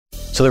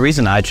So the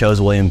reason I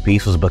chose William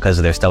Peace was because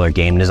of their stellar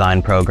game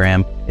design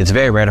program. It's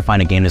very rare to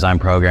find a game design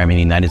program in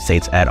the United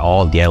States at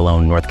all, let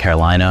alone North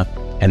Carolina.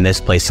 And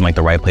this place seemed like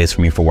the right place for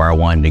me for where I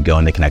wanted to go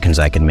and the connections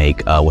I could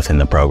make within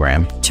the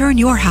program. Turn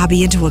your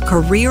hobby into a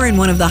career in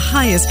one of the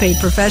highest paid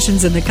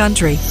professions in the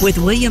country with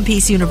William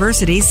Peace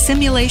University's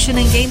Simulation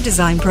and Game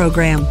Design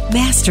program.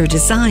 Master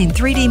design,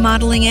 3D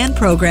modeling, and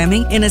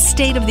programming in a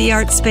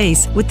state-of-the-art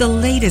space with the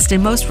latest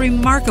and most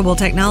remarkable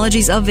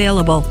technologies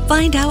available.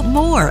 Find out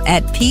more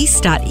at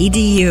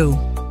peace.edu.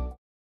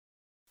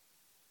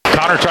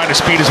 Connor trying to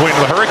speed his way into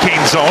the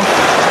Hurricane zone.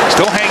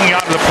 Still hanging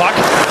on to the puck.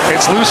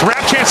 It's loose.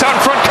 Wrap chance out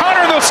in front.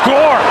 Connor, and they'll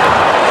score.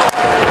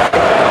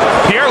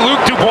 Pierre-Luc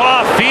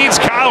Dubois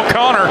feeds Kyle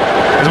Connor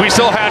as we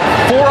still had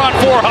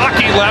 4-on-4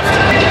 hockey left.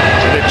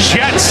 The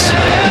Jets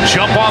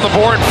jump on the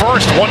board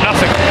first. 1-0.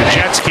 The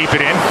Jets keep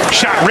it in.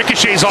 Shot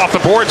ricochets off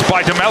the boards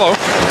by DeMello.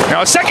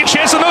 Now a second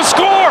chance and they'll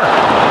score.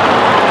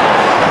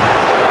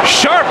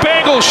 Sharp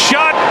angle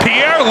shot.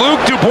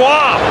 Pierre-Luc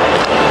Dubois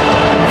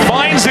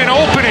finds an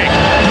opening.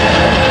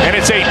 And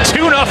it's a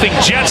 2-0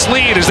 Jets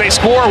lead as they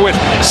score with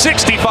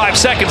 65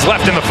 seconds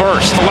left in the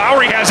first.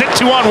 Lowry has it,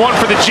 2-on-1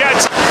 for the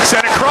Jets.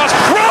 Sent across.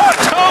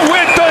 Ronta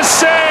with the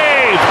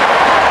save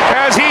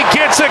as he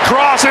gets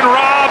across and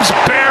robs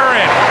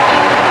Barron.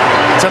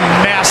 It's a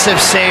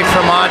massive save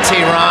from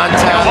Monty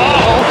Ronta.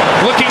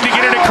 Aho looking to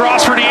get it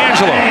across for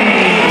D'Angelo.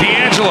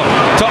 D'Angelo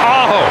to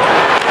Aho.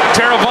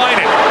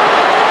 Teravainen.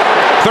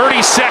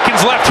 30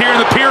 seconds left here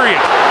in the period.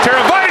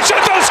 Teravainen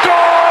shot to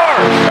score!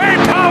 A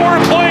power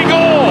play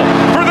goal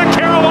for the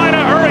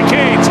Carolina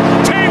Hurricanes.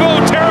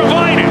 Teuvo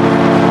Teravainen,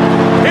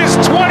 his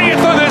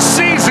 20th of the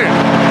season.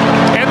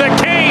 And the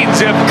Canes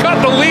have cut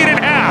the lead in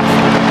half.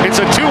 It's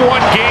a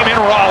 2-1 game in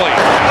Raleigh.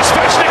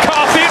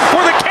 Svechnikov in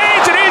for the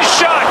Canes and his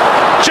shot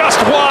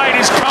just wide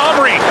as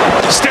Comrie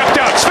stepped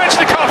out.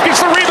 Svechnikov gets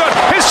the rebound.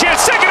 His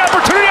chance, second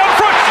opportunity out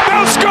front.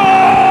 They'll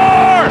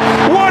score!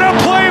 What a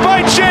play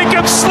by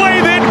Jacob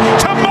Slavin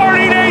to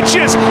Marty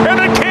Natchez, and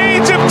the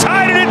Canes have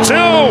tied it at 2.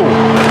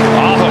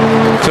 Aho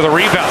to the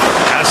rebound.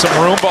 Has some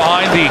room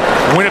behind the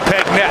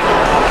Winnipeg net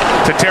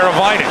to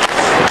Teravainen.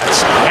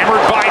 That's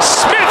hammered by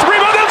Smith.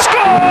 Rebound, they'll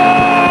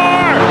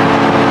score!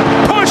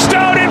 Pushed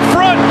out in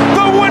front,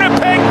 the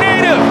Winnipeg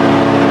native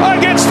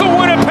against the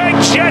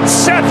Winnipeg Jets.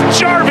 Seth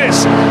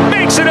Jarvis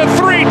makes it a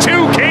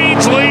 3-2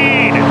 Canes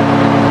lead.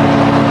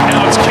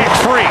 Now it's kicked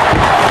free.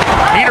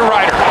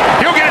 Niederreiter,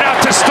 he'll get it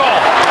out to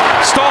Stahl.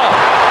 Stahl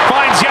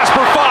finds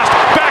Jesper Fast.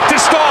 Back to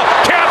Stahl.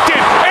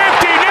 Captain,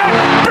 empty net.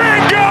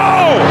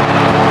 Bingo!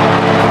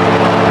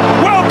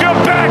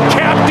 Welcome back,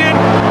 Captain.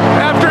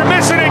 After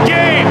missing a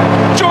game,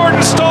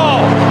 Jordan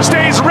Stahl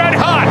stays red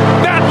hot.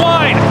 That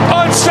line,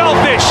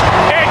 unselfish.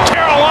 And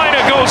Carolina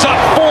goes up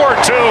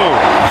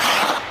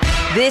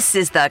 4-2. This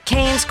is the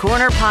Canes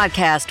Corner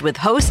Podcast with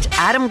host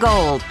Adam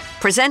Gold.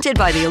 Presented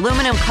by the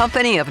Aluminum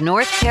Company of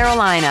North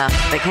Carolina.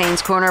 The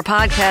Canes Corner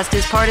Podcast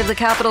is part of the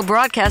Capital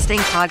Broadcasting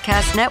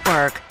Podcast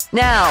Network.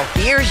 Now,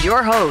 here's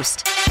your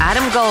host,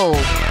 Adam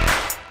Gold.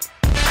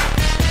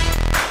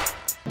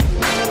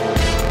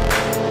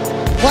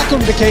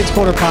 Welcome to the Canes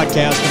Corner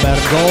Podcast. I'm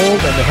Adam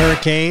Gold, and the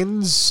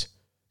Hurricanes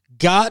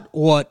got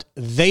what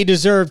they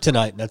deserved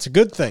tonight, and that's a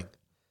good thing.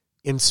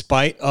 In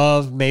spite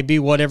of maybe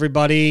what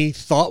everybody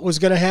thought was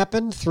going to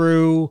happen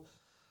through,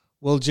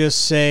 we'll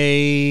just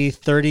say,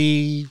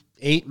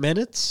 38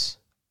 minutes,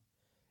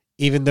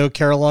 even though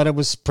Carolina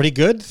was pretty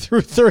good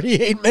through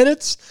 38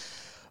 minutes.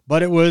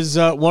 But it was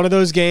one of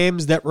those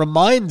games that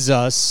reminds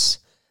us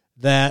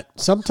that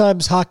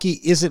sometimes hockey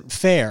isn't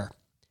fair.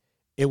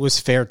 It was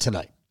fair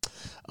tonight.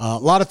 A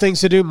lot of things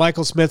to do.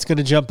 Michael Smith's going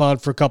to jump on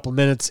for a couple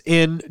minutes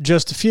in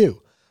just a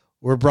few.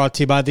 We're brought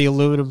to you by the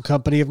Aluminum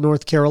Company of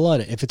North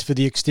Carolina. If it's for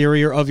the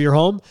exterior of your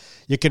home,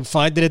 you can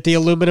find it at the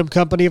Aluminum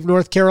Company of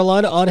North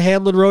Carolina on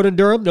Hamlin Road in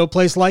Durham. No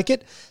place like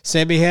it.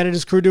 Sammy Han and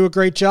his crew do a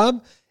great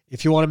job.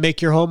 If you want to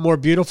make your home more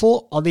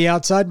beautiful on the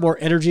outside, more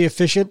energy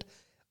efficient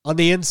on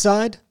the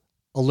inside,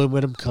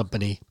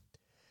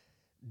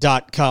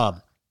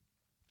 aluminumcompany.com.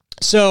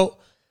 So,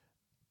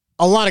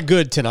 a lot of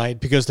good tonight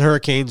because the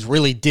Hurricanes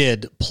really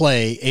did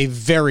play a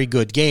very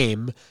good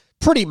game.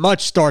 Pretty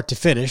much start to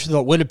finish. I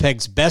thought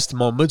Winnipeg's best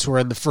moments were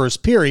in the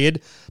first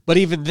period, but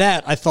even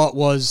that I thought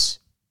was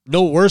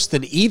no worse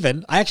than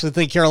even. I actually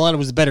think Carolina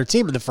was the better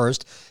team in the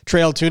first,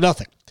 trailed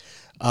 2-0.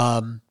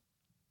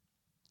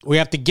 We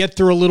have to get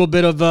through a little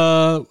bit of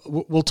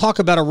we'll talk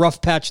about a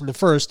rough patch in the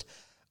first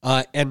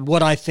and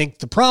what I think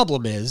the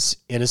problem is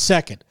in a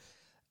second.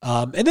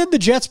 And then the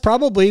Jets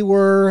probably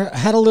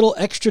had a little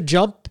extra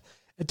jump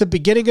at the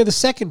beginning of the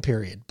second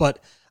period, but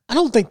I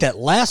don't think that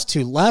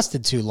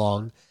lasted too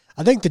long.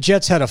 I think the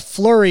Jets had a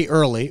flurry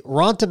early.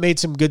 Ronta made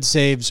some good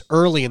saves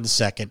early in the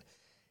second,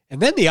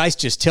 and then the ice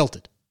just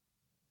tilted.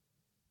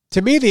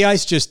 To me, the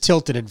ice just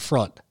tilted in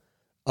front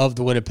of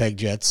the Winnipeg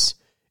Jets.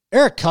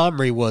 Eric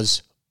Comrie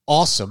was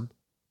awesome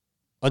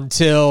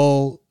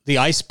until the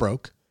ice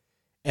broke,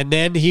 and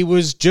then he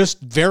was just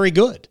very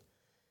good.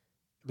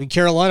 I mean,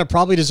 Carolina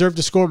probably deserved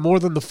to score more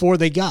than the 4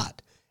 they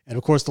got. And,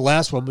 of course, the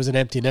last one was an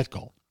empty net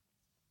goal.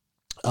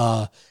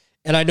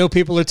 And I know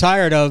people are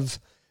tired of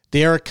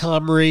the Eric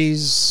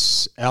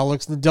Comrys,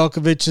 Alex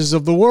Nedeljkovic's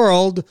of the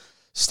world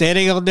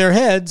standing on their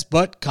heads,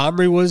 but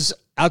Comrie was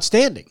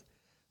outstanding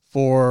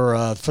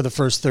for the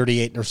first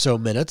 38 or so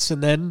minutes,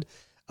 and then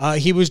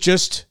he was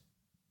just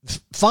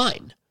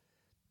fine.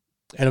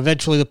 And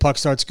eventually the puck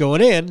starts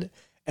going in,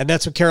 and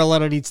that's what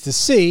Carolina needs to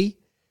see.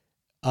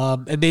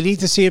 And they need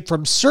to see it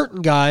from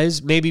certain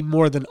guys, maybe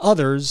more than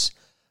others,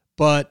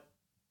 but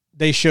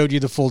they showed you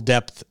the full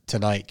depth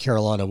tonight.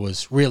 Carolina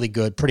was really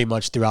good pretty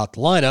much throughout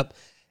the lineup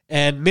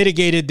and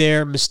mitigated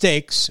their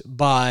mistakes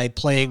by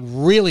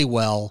playing really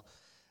well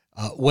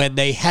when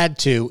they had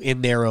to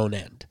in their own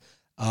end.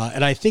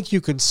 And I think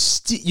you can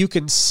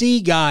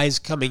see guys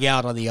coming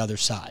out on the other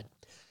side.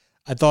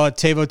 I thought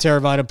Teuvo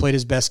Teravainen played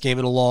his best game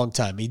in a long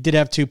time. He did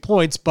have 2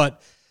 points,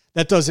 but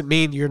that doesn't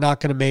mean you're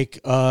not going to make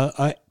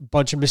a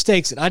bunch of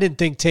mistakes. And I didn't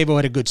think Teuvo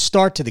had a good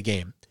start to the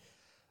game.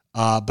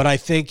 But I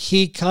think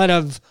he kind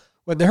of,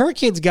 when the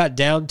Hurricanes got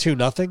down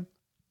 2-0,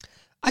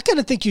 I kind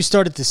of think you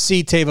started to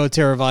see Teuvo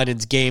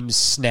Teravainen's games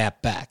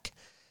snap back.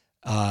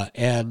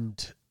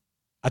 And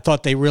I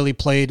thought they really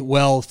played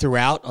well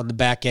throughout on the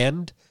back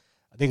end.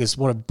 I think it's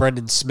one of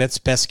Brendan Smith's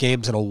best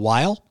games in a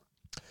while.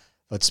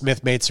 But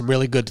Smith made some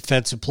really good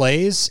defensive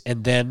plays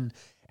and then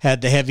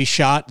had the heavy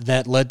shot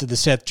that led to the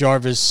Seth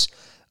Jarvis,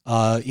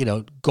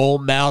 goal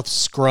mouth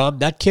scrum.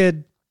 That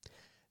kid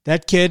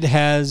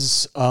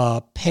has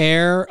a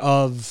pair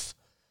of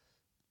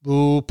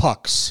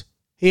pucks.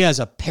 He has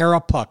a pair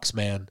of pucks,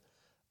 man,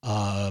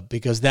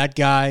 because that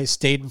guy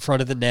stayed in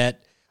front of the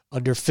net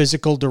under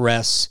physical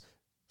duress,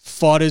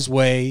 fought his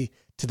way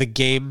to the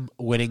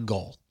game-winning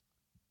goal.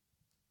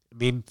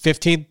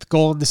 15th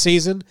goal in the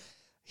season.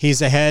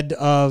 He's ahead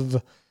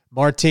of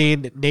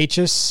Martin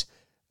Necas,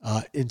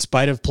 in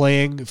spite of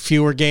playing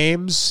fewer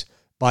games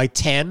by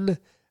 10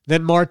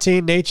 than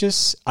Martin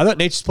Necas. I thought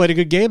Necas played a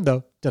good game,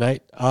 though,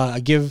 tonight. I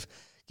give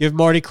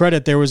Marty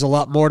credit. There was a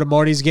lot more to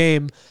Marty's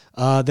game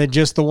than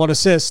just the one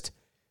assist.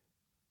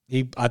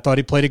 I thought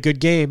he played a good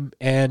game,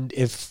 and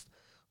if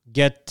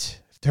the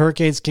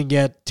Hurricanes can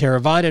get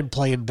Teravainen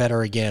playing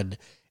better again,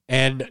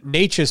 and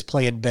Necas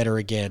playing better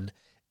again,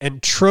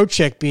 and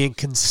Trocheck being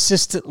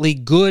consistently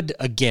good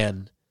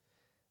again.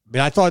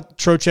 I thought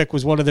Trocheck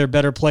was one of their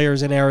better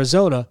players in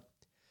Arizona,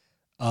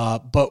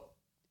 but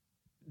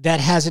that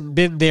hasn't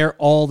been there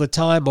all the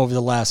time over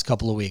the last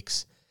couple of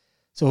weeks.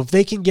 So if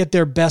they can get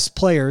their best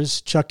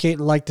players, Chuck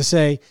Caton liked to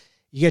say,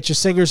 you get your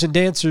singers and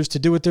dancers to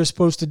do what they're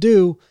supposed to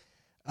do,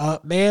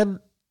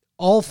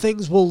 all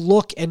things will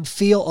look and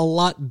feel a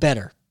lot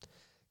better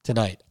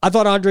tonight. I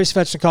thought Andrei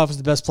Svechnikov was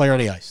the best player on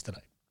the ice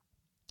tonight.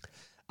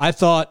 I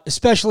thought,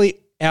 especially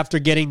after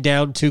getting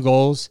down 2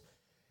 goals,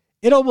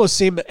 it almost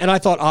seemed, and I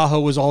thought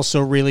Aho was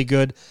also really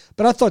good,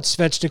 but I thought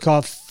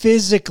Svechnikov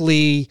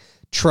physically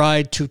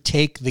tried to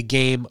take the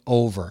game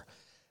over.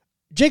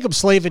 Jacob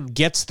Slavin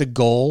gets the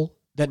goal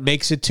that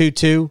makes it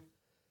 2-2.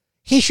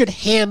 He should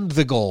hand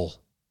the goal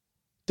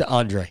to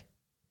Andrei.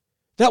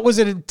 That was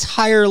an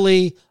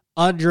entirely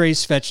Andrei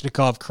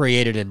Svechnikov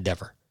created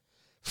endeavor.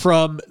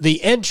 From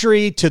the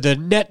entry to the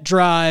net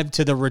drive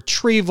to the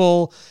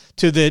retrieval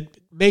to the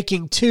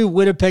making 2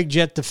 Winnipeg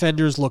Jet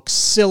defenders look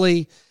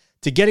silly,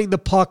 to getting the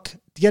puck,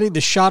 getting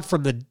the shot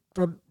from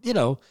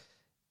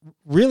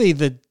really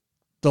the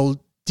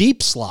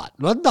deep slot,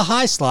 not the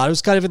high slot. It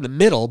was kind of in the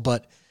middle,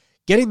 but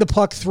getting the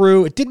puck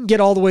through. It didn't get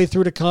all the way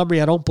through to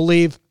Comrie, I don't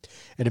believe,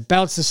 and it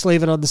bounced to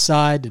Slavin on the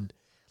side. And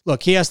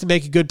look, he has to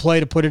make a good play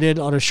to put it in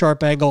on a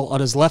sharp angle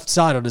on his left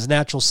side, on his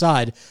natural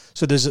side.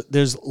 So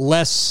there's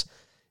less,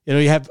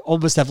 you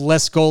almost have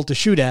less goal to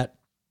shoot at,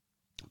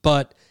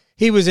 but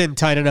he was in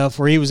tight enough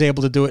where he was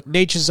able to do it.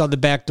 Nature's on the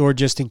back door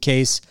just in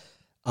case.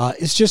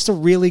 It's just a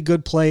really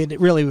good play, and it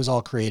really was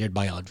all created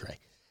by Andrei.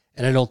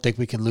 And I don't think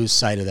we can lose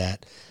sight of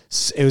that.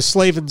 It was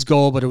Slavin's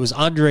goal, but it was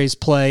Andrei's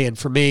play, and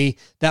for me,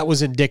 that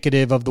was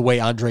indicative of the way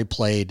Andrei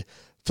played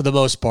for the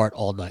most part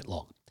all night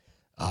long.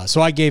 So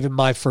I gave him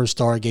my first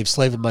star, I gave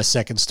Slavin my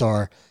second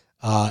star,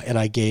 and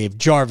I gave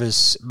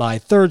Jarvis my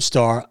third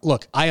star.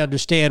 Look, I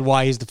understand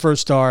why he's the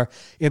first star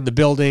in the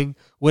building.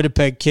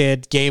 Winnipeg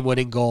kid,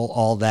 game-winning goal,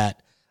 all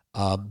that.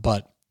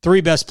 But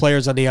 3 best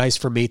players on the ice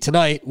for me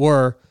tonight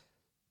were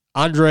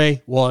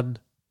Andrei, 1,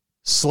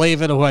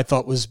 Slavin, who I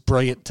thought was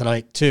brilliant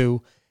tonight,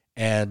 2,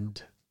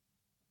 and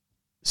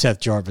Seth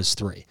Jarvis,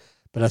 3.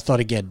 But I thought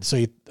again,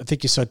 I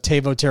think you saw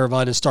Teuvo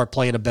Teravainen start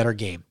playing a better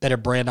game, better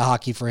brand of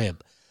hockey for him.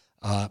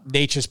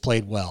 Nature's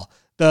played well.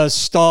 The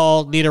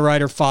Stahl,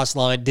 Niederreiter, Foss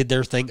line did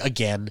their thing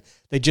again.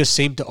 They just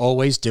seem to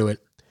always do it.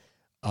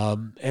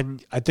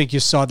 And I think you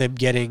saw them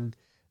getting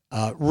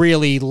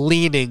really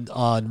leaning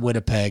on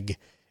Winnipeg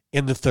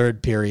in the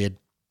third period.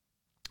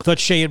 I thought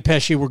Shea and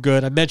Pesce were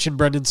good. I mentioned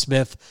Brendan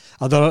Smith,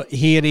 although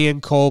he and Ian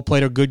Cole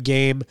played a good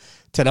game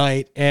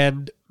tonight.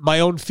 And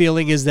my own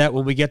feeling is that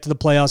when we get to the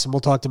playoffs, and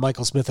we'll talk to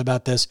Michael Smith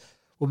about this,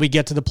 when we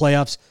get to the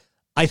playoffs,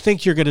 I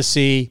think you're going to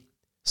see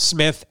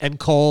Smith and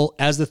Cole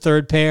as the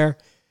third pair.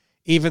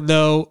 Even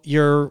though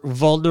you're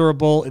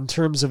vulnerable in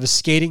terms of a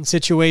skating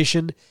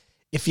situation,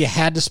 if you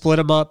had to split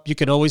them up, you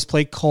can always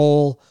play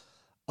Cole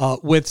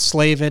with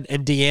Slavin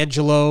and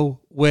D'Angelo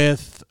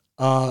with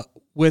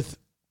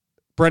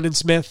Brendan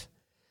Smith.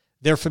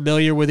 They're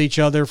familiar with each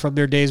other from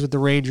their days with the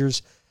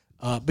Rangers.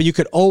 But you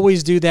could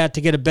always do that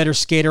to get a better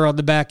skater on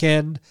the back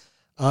end.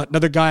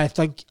 Another guy I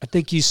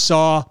think you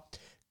saw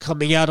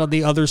coming out on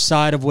the other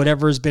side of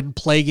whatever has been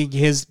plaguing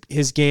his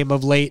game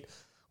of late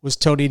was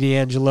Tony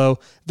D'Angelo.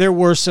 There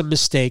were some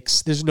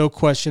mistakes. There's no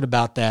question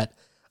about that.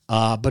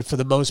 But for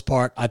the most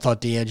part, I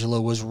thought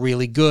D'Angelo was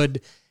really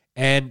good.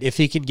 And if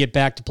he can get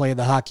back to playing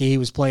the hockey he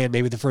was playing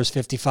maybe the first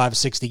 55,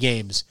 60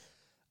 games,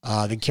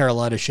 then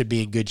Carolina should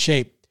be in good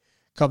shape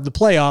come the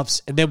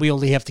playoffs. And then we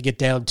only have to get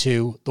down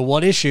to the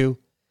one issue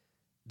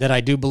that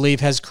I do believe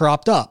has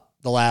cropped up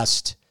the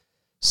last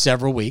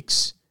several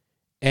weeks.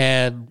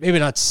 And maybe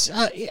not,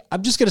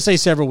 I'm just going to say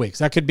several weeks.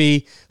 That could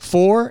be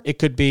 4, it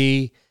could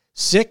be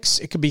 6,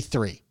 it could be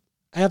 3.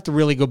 I have to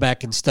really go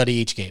back and study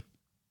each game.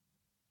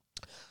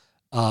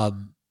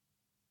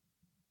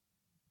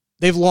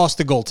 They've lost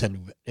the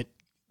goaltending.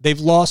 They've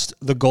lost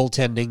the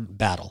goaltending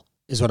battle,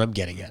 is what I'm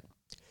getting at.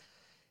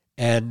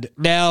 And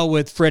now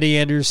with Freddie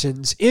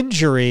Anderson's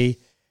injury,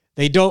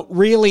 they don't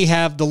really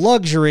have the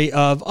luxury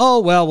of, oh,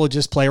 well, we'll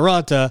just play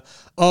Raanta.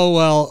 Oh,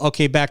 well,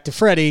 okay, back to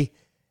Freddie.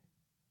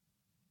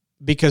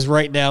 Because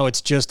right now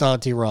it's just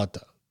Antti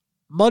Raanta.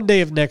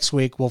 Monday of next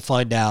week, we'll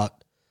find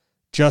out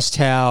just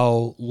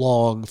how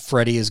long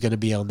Freddie is going to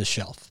be on the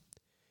shelf.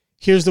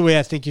 Here's the way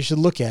I think you should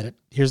look at it.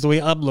 Here's the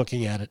way I'm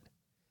looking at it.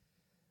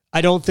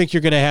 I don't think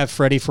you're going to have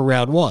Freddie for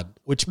round 1,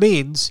 which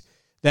means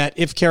that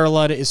if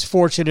Carolina is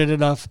fortunate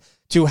enough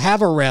to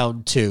have a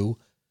round 2,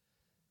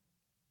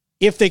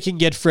 if they can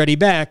get Freddie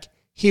back,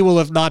 he will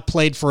have not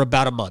played for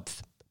about a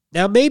month.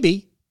 Now,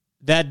 maybe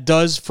that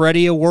does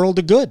Freddie a world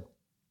of good.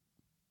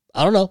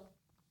 I don't know.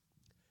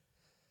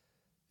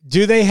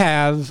 Do they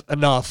have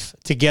enough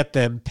to get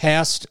them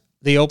past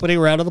the opening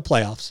round of the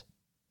playoffs?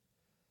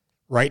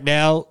 Right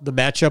now, the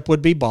matchup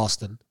would be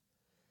Boston.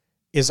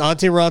 Is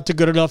Antti Raanta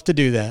good enough to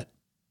do that?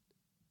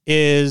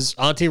 Is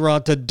Antti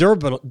Raanta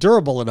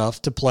durable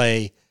enough to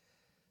play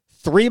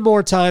 3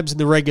 more times in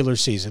the regular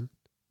season?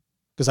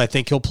 Because I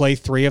think he'll play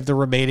 3 of the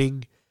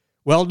remaining...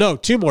 Well, no,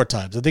 2 more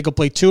times. I think he'll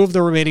play 2 of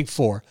the remaining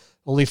 4.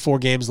 Only 4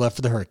 games left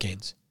for the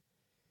Hurricanes.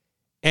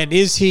 And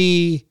is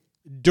he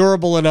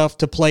durable enough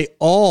to play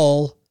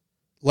all,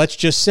 let's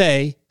just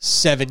say,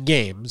 7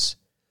 games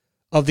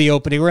of the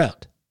opening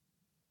round?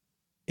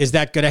 Is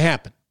that going to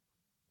happen?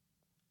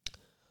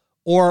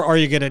 Or are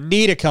you going to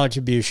need a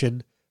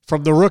contribution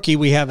from the rookie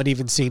we haven't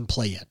even seen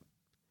play yet?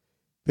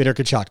 Peter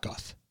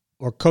Kochetkov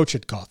or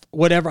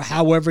Kochetkov,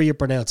 however you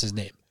pronounce his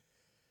name.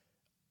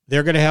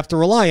 They're going to have to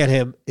rely on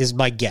him, is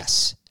my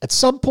guess, at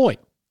some point.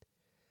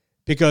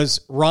 Because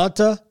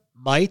Raanta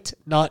might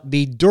not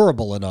be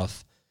durable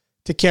enough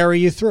to carry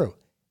you through.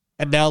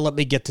 And now let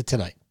me get to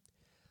tonight.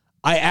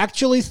 I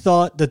actually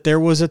thought that there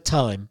was a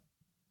time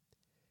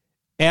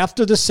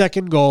after the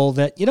second goal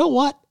that, you know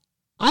what?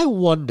 I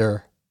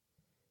wonder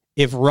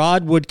if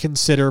Rod would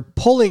consider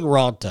pulling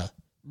Raanta,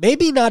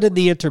 maybe not in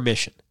the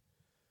intermission,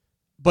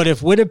 but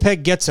if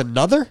Winnipeg gets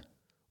another,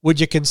 would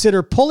you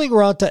consider pulling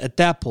Raanta at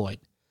that point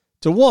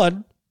to,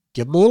 1,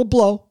 give him a little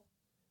blow?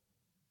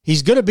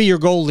 He's going to be your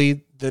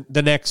goalie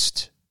the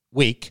next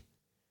week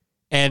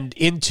and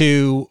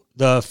into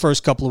the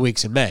first couple of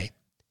weeks in May.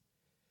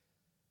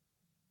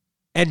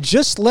 And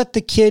just let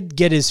the kid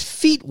get his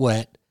feet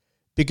wet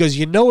because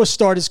you know a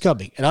start is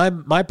coming.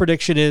 And my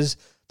prediction is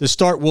the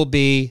start will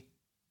be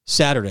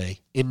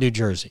Saturday in New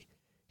Jersey.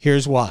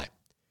 Here's why.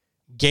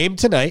 Game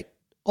tonight,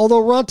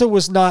 although Raanta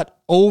was not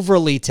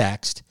overly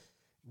taxed,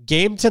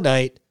 game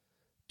tonight,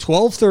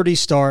 12:30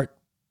 start,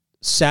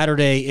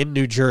 Saturday in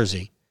New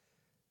Jersey.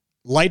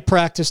 Light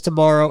practice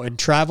tomorrow and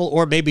travel,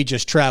 or maybe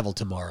just travel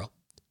tomorrow.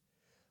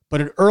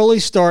 But an early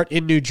start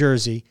in New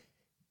Jersey.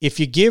 If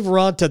you give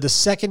Raanta the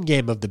second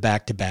game of the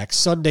back-to-back,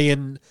 Sunday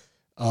on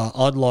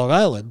Long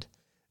Island,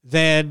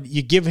 then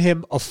you give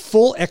him a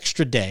full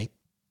extra day,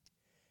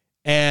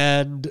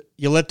 and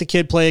you let the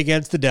kid play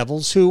against the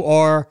Devils, who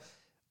are,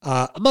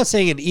 I'm not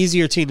saying an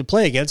easier team to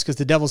play against because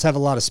the Devils have a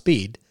lot of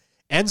speed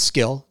and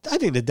skill. I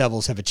think the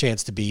Devils have a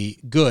chance to be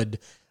good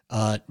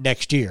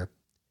next year.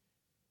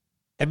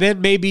 And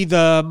then maybe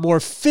the more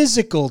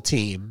physical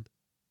team,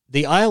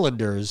 the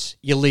Islanders,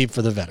 you leave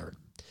for the veteran.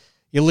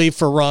 You leave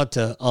for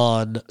Raanta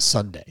on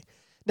Sunday.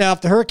 Now,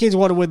 if the Hurricanes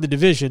want to win the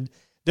division,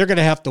 they're going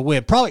to have to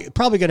win. Probably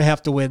going to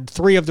have to win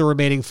 3 of the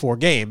remaining 4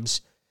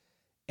 games.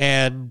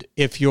 And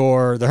if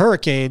you're the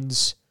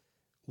Hurricanes,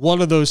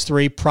 one of those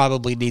 3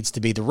 probably needs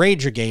to be the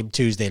Ranger game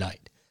Tuesday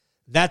night.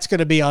 That's going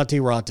to be Antti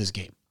Raanta's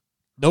game.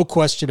 No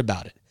question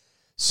about it.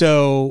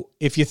 So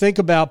if you think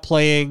about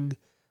playing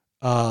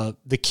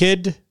the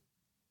kid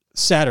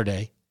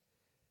Saturday,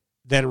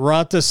 then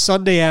Raanta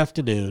Sunday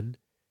afternoon,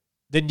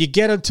 then you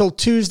get until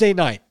Tuesday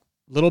night.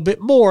 A little bit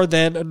more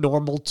than a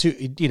normal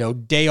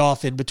day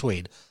off in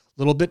between. A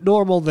little bit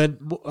normal than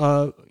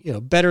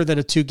better than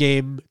a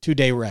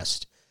 2-day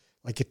rest.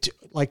 Like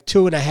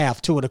 2.5,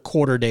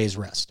 2.25 days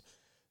rest.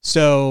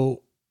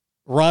 So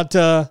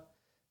Raanta,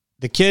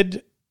 the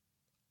kid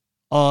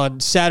on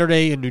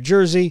Saturday in New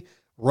Jersey,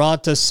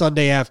 Ronta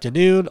Sunday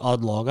afternoon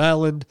on Long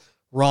Island.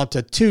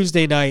 Ronta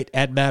Tuesday night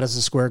at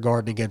Madison Square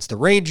Garden against the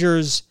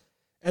Rangers.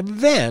 And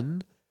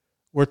then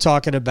we're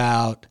talking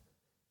about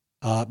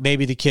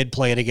maybe the kid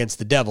playing against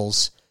the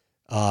Devils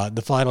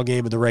the final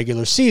game of the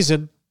regular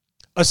season,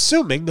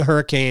 assuming the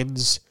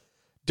Hurricanes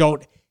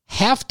don't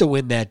have to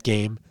win that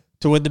game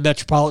to win the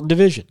Metropolitan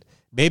Division.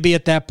 Maybe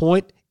at that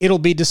point, it'll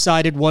be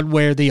decided one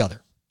way or the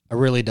other. I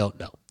really don't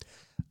know.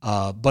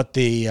 But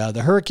the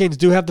Hurricanes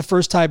do have the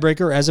first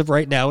tiebreaker as of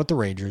right now with the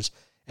Rangers,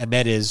 and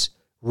that is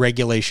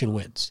regulation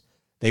wins.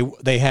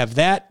 They have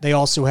that. They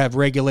also have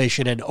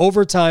regulation and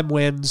overtime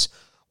wins.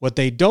 What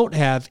they don't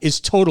have is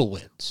total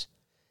wins.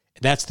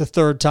 And that's the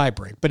third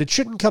tiebreak. But it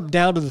shouldn't come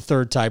down to the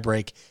third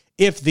tiebreak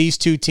if these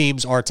two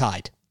teams are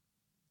tied.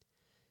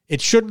 It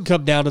shouldn't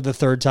come down to the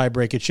third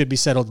tiebreak. It should be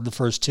settled in the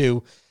first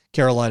two.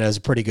 Carolina has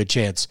a pretty good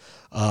chance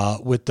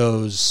with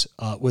those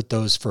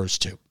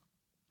first two.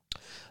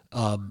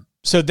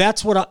 So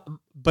that's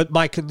but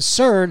my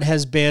concern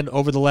has been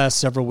over the last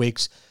several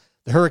weeks,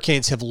 the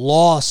Hurricanes have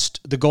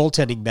lost the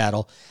goaltending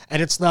battle,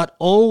 and it's not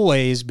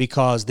always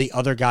because the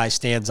other guy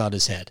stands on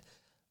his head.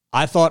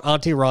 I thought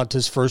Antti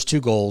Ranta's first two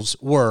goals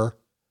were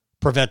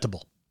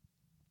preventable.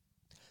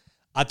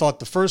 I thought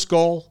the first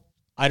goal,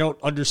 I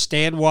don't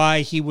understand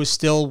why he was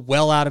still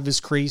well out of his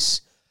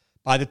crease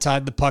by the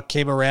time the puck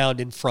came around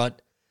in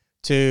front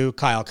to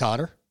Kyle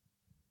Connor.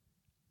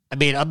 I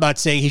mean, I'm not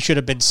saying he should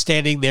have been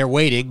standing there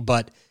waiting,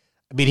 but,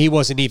 I mean, he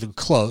wasn't even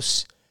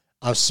close.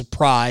 I was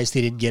surprised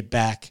he didn't get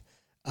back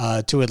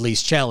to at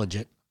least challenge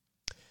it.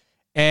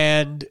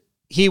 And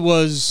he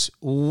was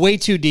way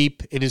too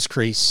deep in his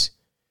crease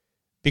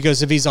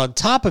because if he's on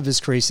top of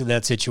his crease in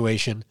that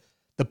situation,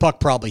 the puck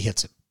probably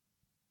hits him.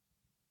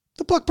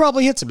 The puck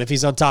probably hits him if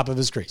he's on top of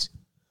his crease.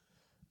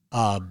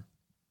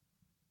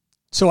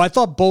 So I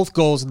thought both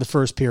goals in the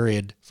first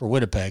period for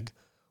Winnipeg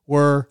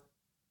were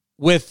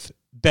with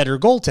better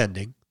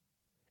goaltending.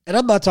 And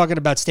I'm not talking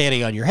about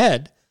standing on your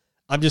head.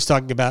 I'm just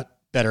talking about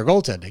better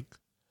goaltending.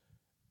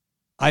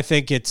 I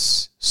think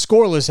it's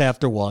scoreless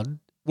after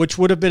one, which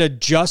would have been a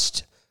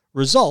just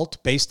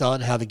result based on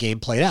how the game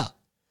played out.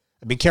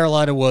 I mean,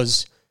 Carolina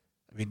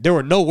they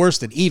were no worse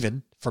than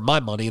even for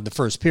my money in the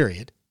first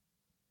period.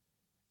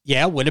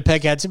 Yeah,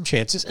 Winnipeg had some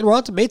chances, and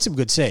Ronta made some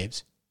good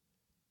saves.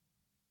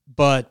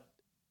 But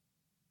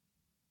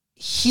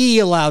he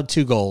allowed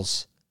 2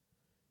 goals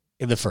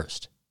in the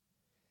first.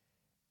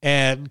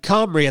 And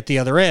Comrie at the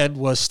other end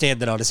was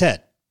standing on his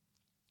head.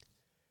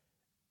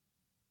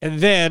 And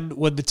then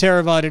when the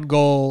Teravainen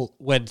goal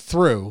went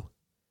through,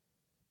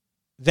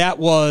 that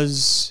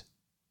was,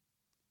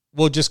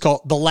 we'll just call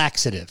it the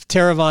laxative.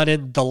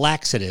 Teravainen, the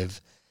laxative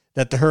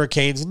that the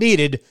Hurricanes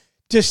needed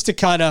just to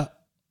kind of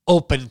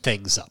open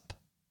things up,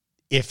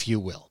 if you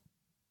will.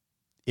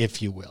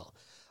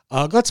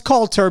 Let's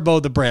call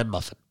Turbo the Brand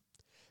Muffin.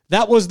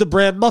 That was the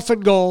Brand Muffin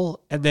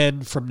goal, and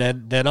then from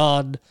then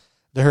on,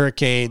 the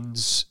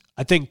Hurricanes,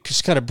 I think,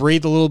 just kind of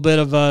breathed a little bit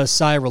of a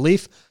sigh of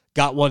relief,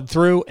 got one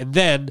through, and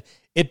then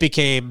it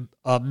became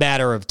a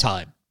matter of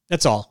time.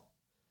 That's all.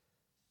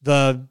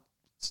 The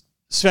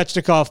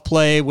Svechnikov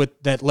play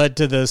that led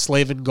to the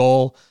Slavin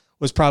goal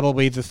was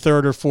probably the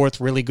third or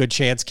fourth really good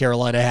chance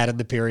Carolina had in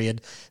the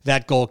period.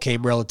 That goal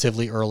came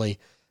relatively early.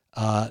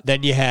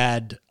 Then you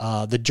had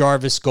the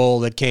Jarvis goal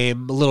that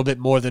came a little bit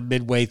more than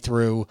midway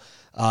through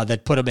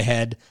that put him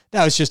ahead.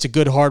 That was just a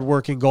good,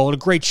 hard-working goal and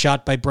a great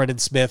shot by Brendan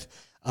Smith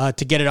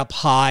to get it up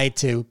high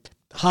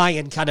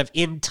and kind of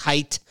in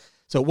tight.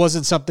 So it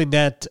wasn't something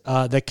that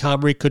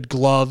Comrie could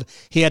glove.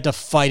 He had to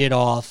fight it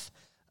off,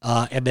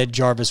 and then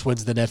Jarvis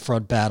wins the net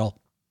front battle.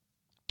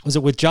 Was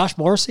it with Josh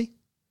Morrissey?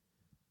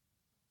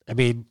 I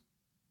mean,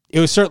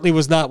 it certainly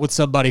was not with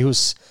somebody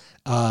who's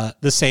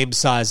the same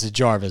size as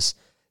Jarvis.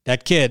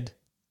 That kid,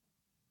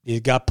 he's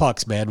got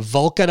pucks, man.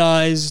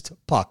 Vulcanized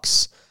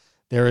pucks.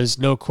 There is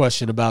no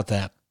question about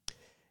that.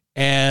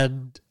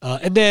 And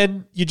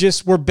then you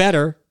just were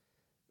better.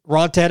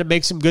 Ronta had to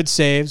make some good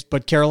saves,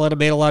 but Carolina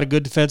made a lot of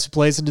good defensive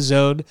plays in the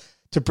zone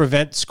to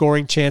prevent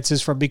scoring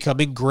chances from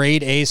becoming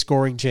grade A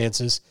scoring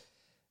chances.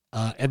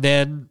 And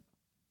then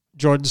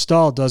Jordan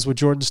Staal does what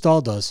Jordan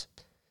Staal does.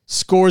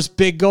 Scores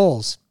big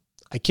goals.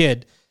 I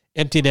kid.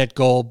 Empty net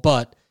goal,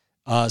 but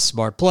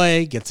smart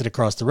play, gets it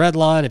across the red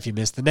line. If you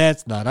miss the net,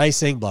 it's not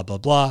icing, blah, blah,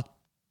 blah.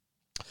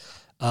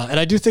 And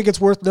I do think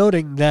it's worth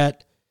noting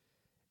that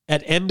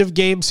at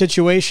end-of-game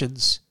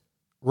situations,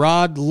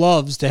 Rod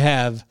loves to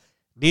have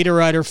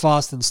Niederreiter,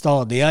 Fost, and Staal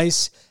on the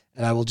ice.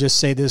 And I will just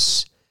say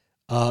this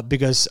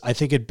because I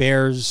think it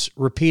bears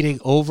repeating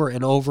over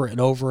and over and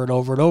over and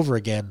over and over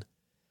again.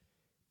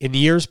 In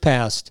years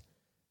past,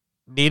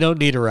 Nino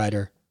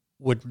Niederreiter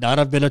would not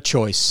have been a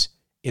choice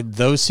in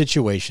those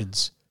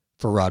situations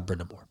for Rod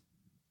Brind'Amour.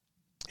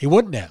 He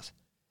wouldn't have.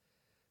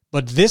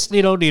 But this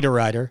Nino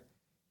Niederreiter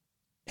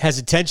has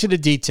attention to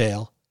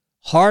detail,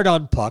 hard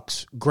on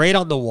pucks, great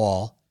on the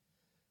wall,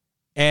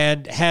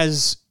 and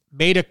has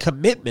made a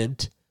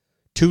commitment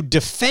to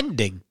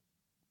defending.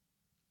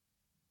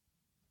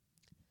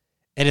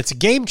 And it's a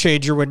game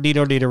changer when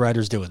Nino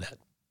Niederreiter's doing that.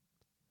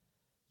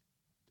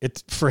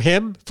 It's for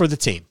him, for the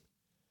team.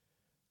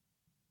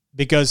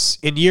 Because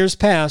in years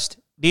past,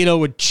 Nino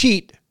would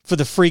cheat for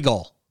the free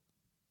goal,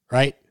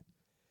 right?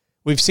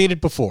 We've seen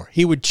it before.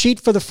 He would cheat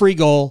for the free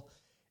goal,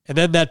 and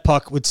then that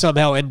puck would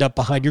somehow end up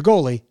behind your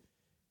goalie,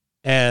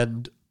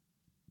 and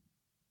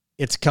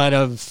it's kind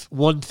of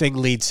one thing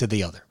leads to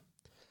the other.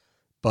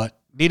 But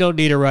Nino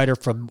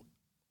Niederreiter, from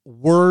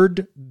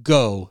word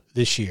go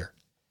this year,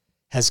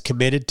 has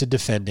committed to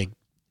defending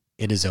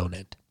in his own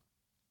end.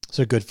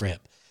 So good for him.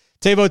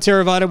 Teuvo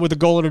Teravainen with a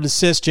goal and an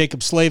assist.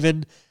 Jacob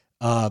Slavin,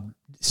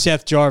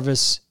 Seth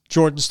Jarvis,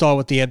 Jordan Stahl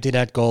with the empty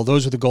net goal.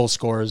 Those were the goal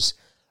scorers.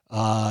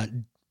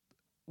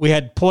 We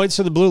had points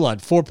in the blue line,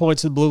 4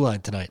 points in the blue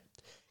line tonight.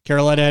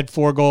 Carolina had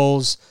 4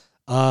 goals.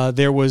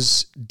 There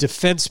was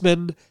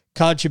defenseman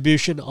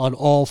contribution on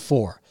all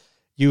 4.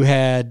 You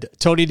had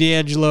Tony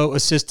DeAngelo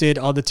assisted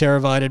on the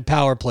Teravainen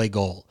power play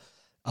goal.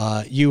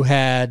 You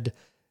had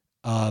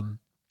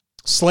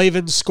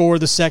Slavin score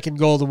the second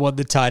goal, the one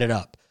that tied it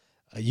up.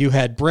 You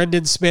had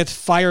Brendan Smith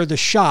fire the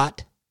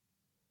shot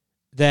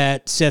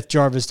that Seth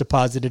Jarvis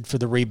deposited for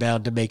the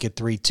rebound to make it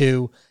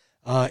 3-2.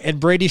 And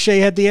Brady Shea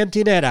had the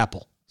empty net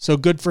apple. So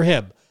good for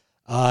him.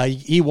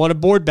 He won a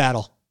board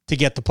battle to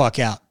get the puck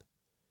out.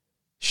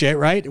 Shea,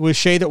 right? It was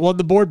Shea that won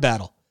the board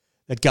battle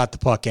that got the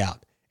puck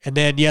out. And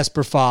then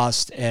Jesper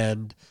Fast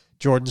and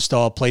Jordan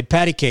Stahl played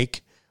patty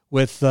cake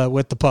with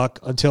the puck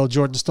until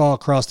Jordan Stahl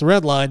crossed the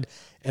red line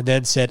and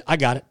then said, I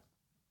got it.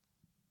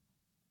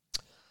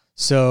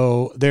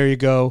 So there you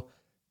go.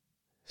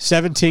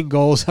 17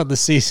 goals on the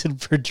season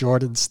for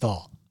Jordan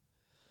Stahl.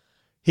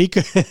 He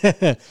could.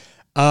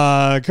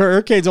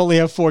 Hurricanes only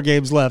have 4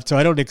 games left, so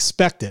I don't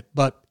expect it.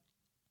 But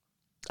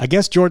I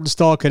guess Jordan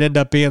Stahl could end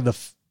up being the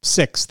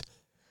 6th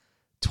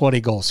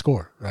 20-goal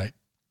scorer, right?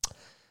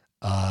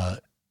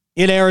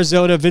 In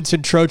Arizona,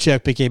 Vincent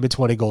Trocheck became a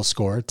 20-goal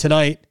scorer.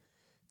 Tonight,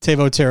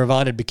 Teuvo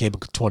Teravainen became a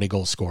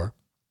 20-goal scorer.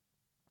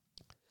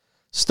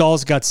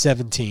 Stahl's got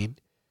 17.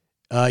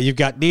 You've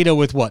got Nino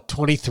with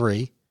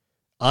 23.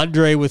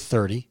 Andre with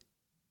 30.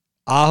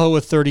 Aho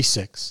with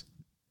 36.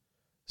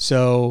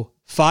 So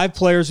 5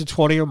 players with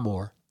 20 or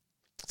more.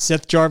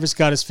 Seth Jarvis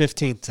got his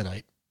 15th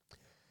tonight.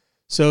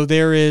 So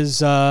there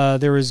is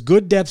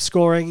good depth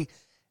scoring,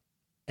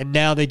 and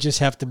now they just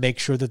have to make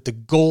sure that the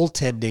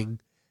goaltending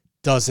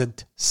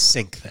doesn't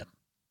sink them.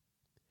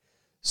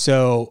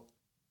 So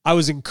I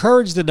was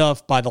encouraged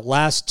enough by the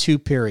last 2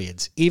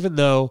 periods, even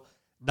though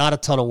not a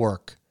ton of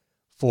work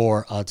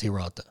for Antti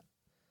Raanta.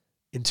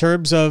 In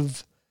terms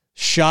of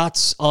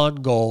shots on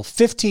goal,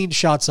 15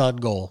 shots on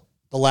goal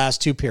the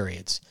last 2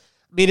 periods.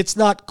 I mean, it's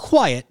not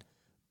quiet,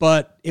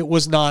 but it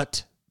was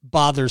not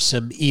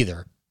bothersome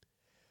either.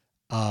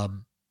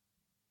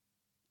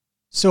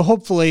 So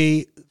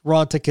hopefully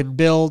Raanta can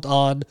build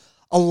on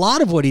a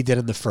lot of what he did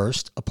in the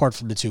first, apart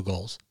from the 2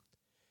 goals,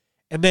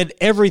 and then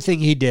everything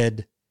he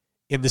did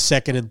in the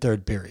second and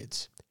third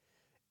periods.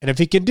 And if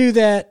he can do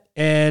that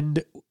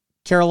and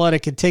Carolina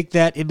can take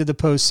that into the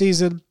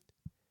postseason,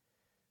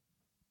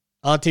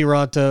 Antti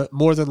Raanta,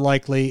 more than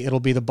likely, it'll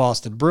be the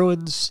Boston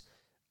Bruins.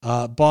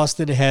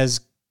 Boston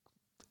has,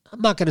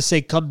 I'm not going to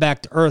say come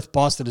back to earth.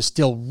 Boston is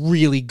still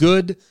really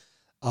good.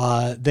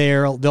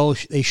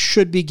 They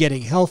should be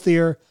getting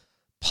healthier.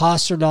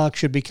 Pasternak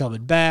should be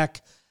coming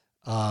back.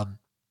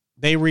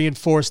 They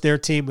reinforced their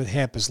team with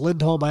Hampus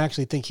Lindholm. I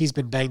actually think he's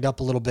been banged up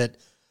a little bit.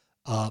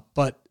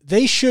 But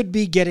they should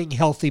be getting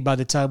healthy by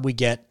the time we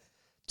get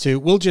to,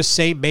 we'll just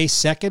say May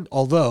 2nd,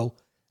 although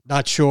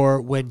not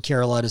sure when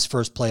Carolina's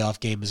first playoff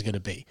game is going to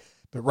be.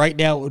 But right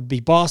now it would be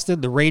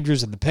Boston. The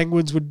Rangers and the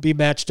Penguins would be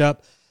matched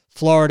up.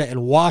 Florida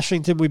and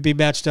Washington would be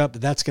matched up.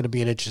 That's going to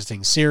be an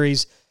interesting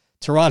series.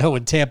 Toronto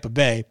and Tampa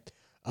Bay,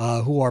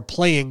 who are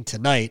playing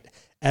tonight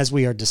as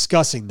we are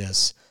discussing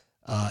this.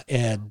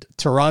 And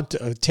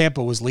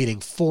Tampa was leading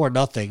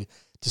 4-0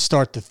 to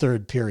start the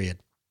third period.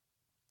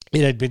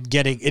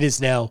 It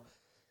is now,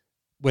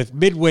 with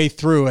midway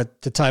through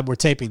at the time we're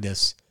taping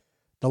this,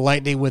 the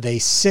Lightning with a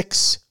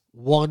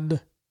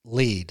 6-1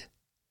 lead.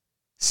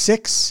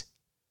 6-1.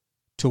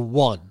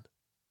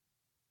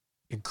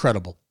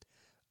 Incredible.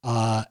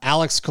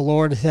 Alex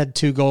Killorn had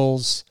 2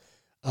 goals.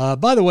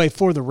 By the way,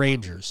 for the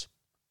Rangers,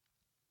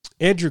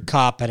 Andrew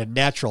Kopp had a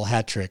natural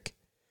hat trick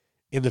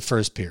in the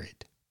first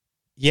period.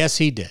 Yes,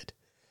 he did.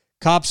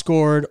 Kopp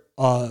scored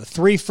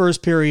 3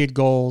 first period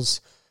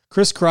goals.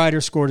 Chris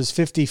Kreider scored his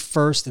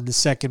 51st in the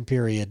second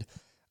period.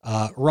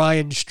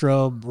 Ryan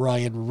Strome,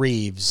 Ryan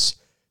Reeves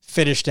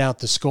finished out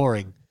the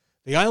scoring.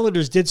 The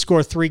Islanders did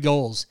score 3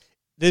 goals.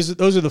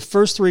 Those are the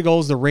first 3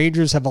 goals the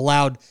Rangers have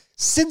allowed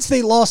since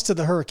they lost to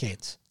the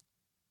Hurricanes.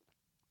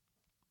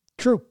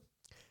 True.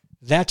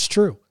 That's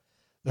true.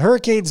 The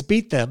Hurricanes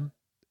beat them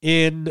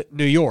in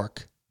New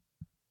York.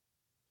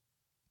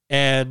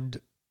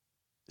 And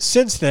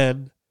since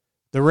then,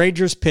 the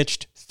Rangers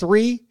pitched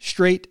 3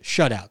 straight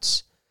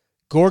shutouts.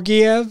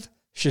 Georgiev,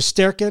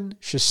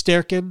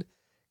 Shesterkin.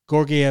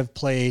 Georgiev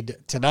played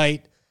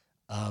tonight.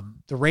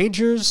 The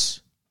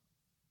Rangers,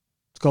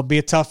 it's going to be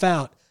a tough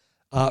out.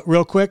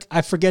 Real quick,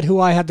 I forget who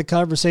I had the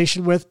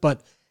conversation with,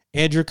 but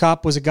Andrew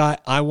Kopp was a guy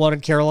I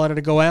wanted Carolina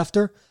to go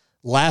after.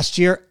 Last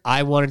year,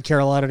 I wanted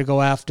Carolina to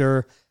go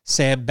after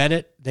Sam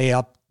Bennett. They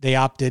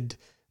opted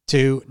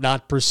to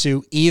not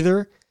pursue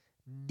either.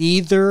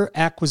 Neither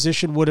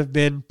acquisition would have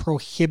been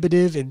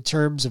prohibitive in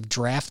terms of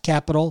draft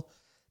capital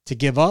to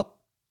give up.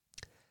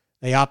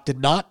 They opted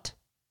not.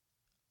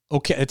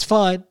 Okay, it's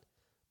fine.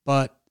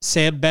 But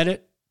Sam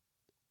Bennett,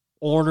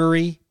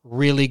 ornery,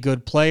 really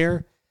good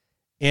player.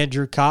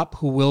 Andrew Kopp,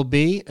 who will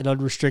be an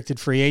unrestricted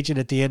free agent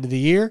at the end of the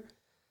year,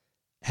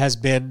 has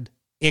been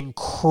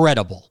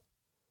incredible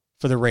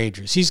for the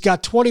Rangers. He's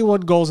got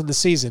 21 goals in the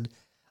season.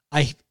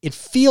 It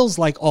feels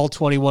like all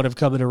 21 have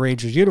come in a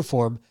Rangers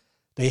uniform.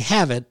 They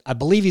haven't. I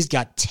believe he's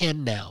got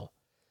 10 now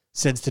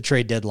since the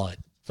trade deadline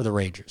for the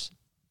Rangers.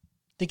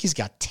 I think he's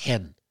got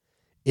 10.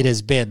 It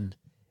has been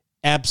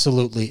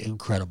absolutely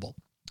incredible.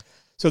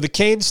 So the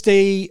Canes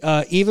stay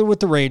even with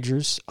the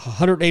Rangers,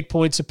 108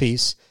 points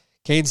apiece.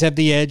 Canes have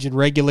the edge in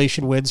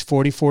regulation wins,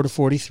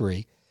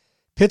 44-43.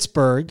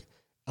 Pittsburgh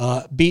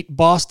beat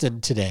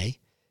Boston today,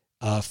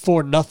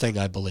 4-0,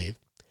 I believe.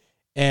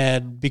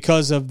 And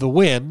because of the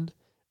win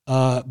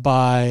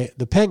by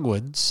the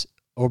Penguins,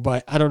 or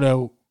by, I don't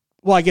know,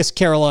 well, I guess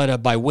Carolina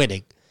by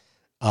winning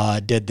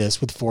did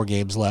this with 4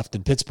 games left,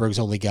 and Pittsburgh's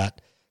only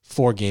got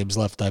 4 games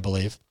left, I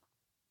believe.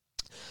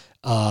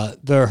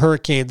 The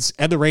Hurricanes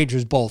and the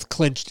Rangers both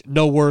clinched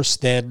no worse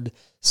than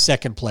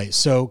second place.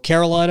 So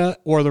Carolina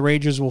or the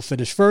Rangers will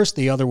finish first.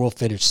 The other will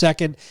finish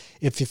second.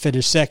 If you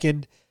finish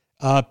second,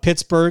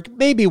 Pittsburgh,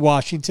 maybe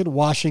Washington.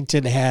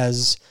 Washington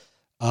has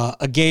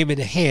a game in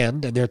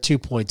hand, and they're 2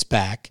 points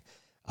back.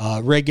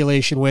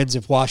 Regulation wins.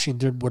 If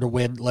Washington were to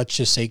win, let's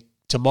just say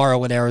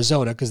tomorrow in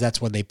Arizona, because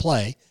that's when they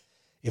play.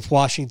 If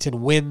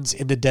Washington wins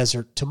in the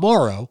desert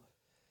tomorrow,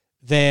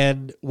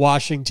 then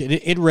Washington,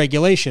 in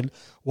regulation,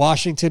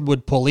 Washington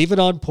would pull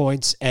even on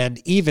points and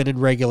even in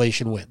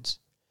regulation wins.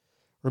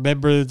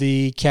 Remember,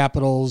 the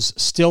Capitals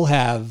still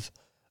have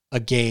a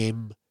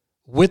game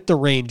with the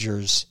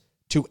Rangers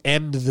to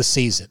end the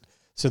season.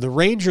 So the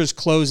Rangers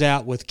close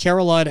out with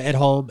Carolina at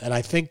home, and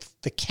I think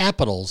the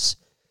Capitals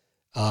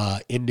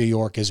in New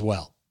York as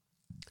well.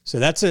 So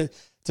it's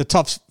a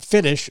tough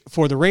finish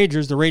for the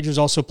Rangers. The Rangers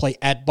also play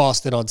at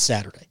Boston on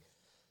Saturday.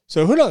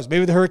 So who knows?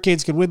 Maybe the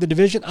Hurricanes can win the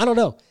division. I don't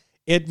know.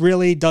 It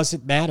really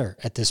doesn't matter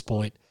at this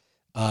point.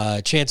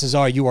 Chances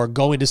are you are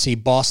going to see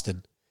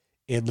Boston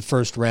in the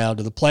first round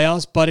of the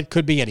playoffs, but it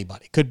could be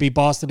anybody. It could be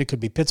Boston. It could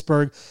be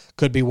Pittsburgh.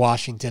 Could be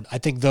Washington. I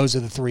think those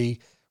are the 3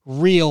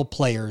 real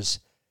players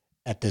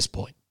at this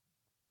point.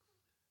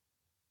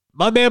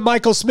 My man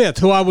Michael Smith,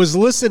 who I was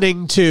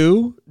listening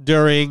to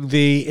during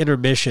the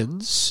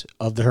intermissions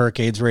of the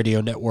Hurricanes radio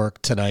network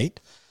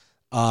tonight.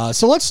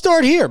 So let's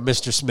start here,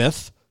 Mr.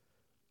 Smith.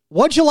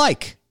 What'd you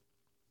like?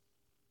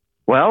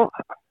 Well,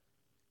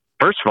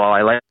 first of all,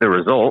 I like the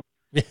result.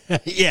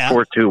 Yeah.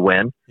 4-2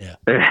 win. Yeah.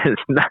 There's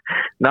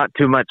not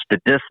too much to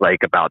dislike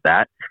about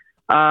that.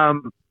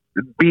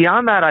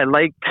 Beyond that, I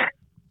liked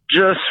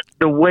just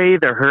the way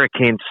the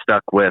Hurricanes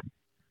stuck with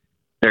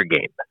their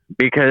game,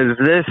 because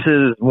this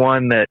is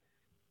one that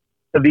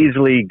have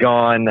easily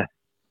gone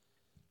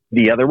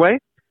the other way.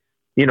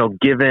 You know,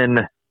 given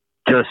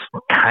just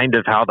kind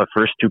of how the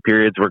first 2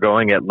 periods were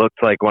going, it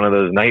looked like one of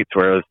those nights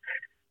where it was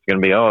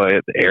going to be,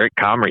 Eric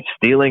Comrie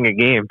stealing a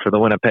game for the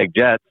Winnipeg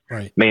Jets.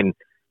 Right. I mean,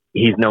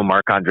 he's no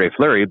Marc-Andre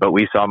Fleury, but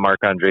we saw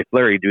Marc-Andre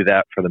Fleury do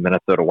that for the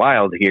Minnesota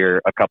Wild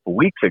here a couple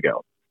weeks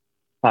ago.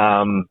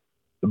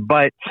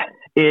 But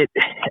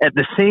at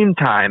the same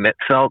time, it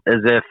felt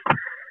as if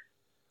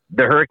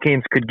the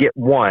Hurricanes could get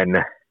one,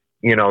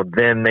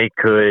 then they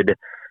could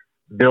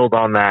build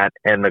on that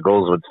and the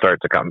goals would start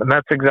to come. And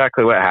that's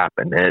exactly what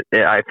happened.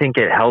 I think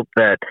it helped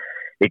that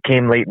it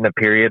came late in the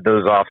period.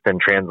 Those often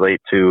translate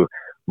to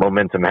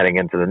momentum heading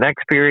into the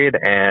next period.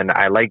 And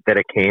I like that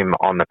it came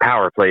on the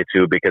power play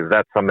too, because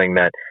that's something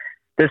that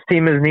this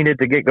team has needed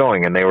to get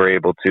going. And they were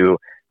able to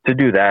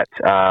do that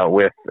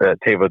with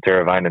Teuvo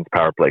Teravainen's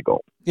power play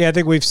goal. Yeah, I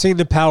think we've seen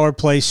the power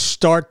play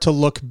start to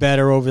look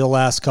better over the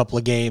last couple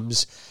of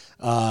games.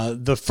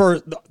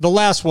 The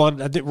last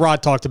one, I think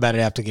Rod talked about it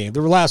after the game.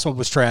 The last one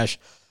was trash,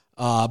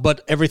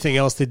 but everything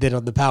else they did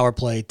on the power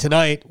play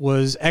tonight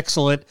was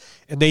excellent,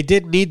 and they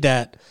did need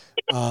that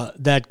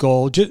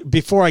goal. Just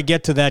before I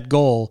get to that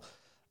goal,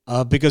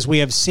 because we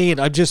have seen,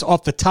 I'm just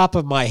off the top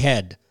of my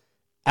head,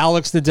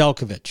 Alex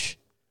Nedeljkovic,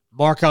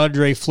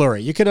 Marc-Andre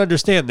Fleury. You can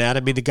understand that. I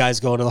mean, the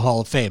guy's going to the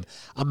Hall of Fame.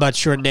 I'm not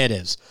sure Ned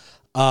is.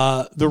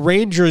 The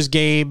Rangers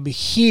game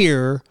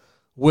here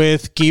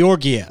with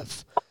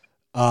Georgiev.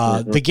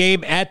 The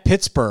game at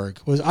Pittsburgh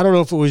was, I don't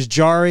know if it was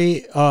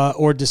Jarry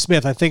or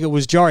DeSmith. I think it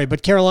was Jarry,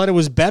 but Carolina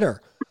was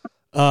better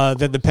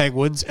than the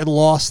Penguins and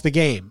lost the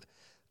game.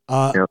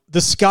 The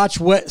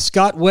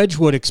Scott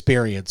Wedgwood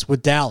experience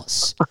with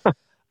Dallas.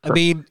 I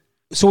mean,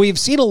 so we've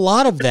seen a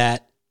lot of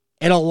that,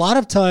 and a lot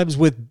of times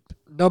with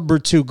number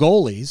 2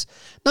 goalies.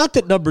 Not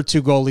that number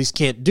 2 goalies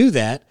can't do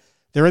that.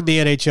 They're in the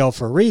NHL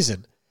for a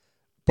reason.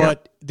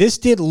 But this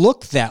did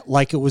look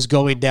like it was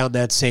going down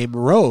that same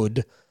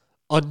road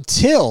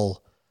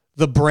until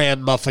the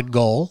Bran Muffin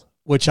goal,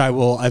 which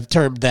I've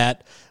termed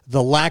that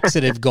the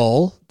laxative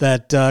goal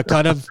that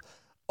kind of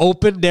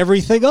opened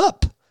everything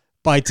up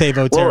by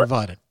Teuvo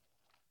Teravainen.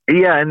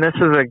 Yeah, and this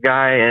is a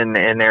guy in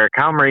Eric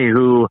Comrie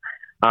who,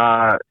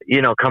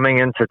 coming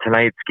into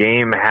tonight's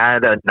game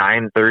had a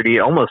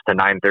almost a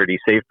 930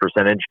 save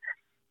percentage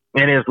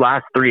in his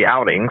last 3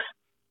 outings.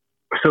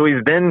 So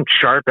he's been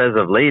sharp as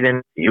of late,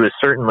 and he was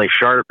certainly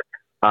sharp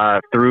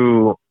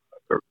through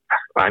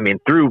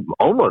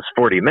almost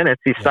 40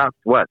 minutes. He stopped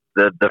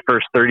the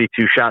first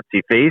 32 shots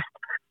he faced.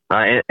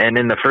 And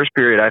in the first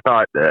period, I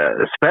thought,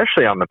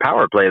 especially on the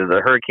power play,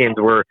 the Hurricanes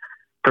were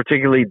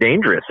particularly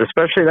dangerous,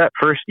 especially that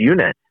first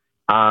unit.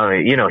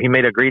 He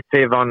made a great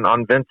save on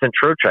Vincent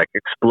Trocheck,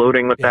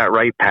 exploding with that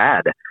right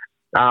pad.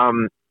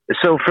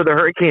 So for the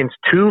Hurricanes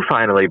to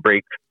finally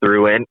break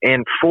through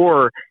and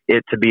for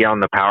it to be on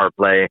the power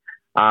play,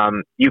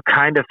 you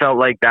kind of felt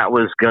like that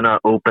was going to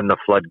open the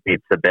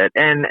floodgates a bit.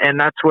 And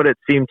that's what it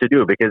seemed to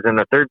do, because in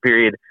the third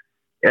period,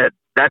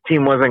 that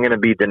team wasn't going to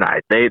be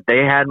denied. They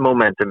had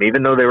momentum,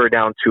 even though they were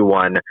down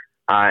 2-1.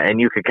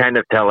 And you could kind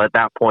of tell at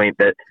that point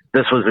that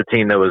this was a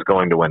team that was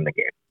going to win the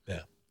game.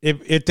 Yeah,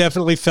 it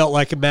definitely felt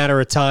like a matter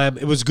of time.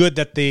 It was good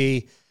that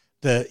the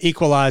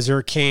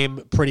equalizer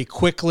came pretty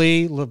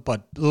quickly,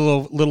 but a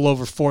little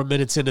over 4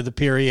 minutes into the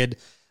period.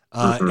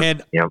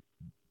 And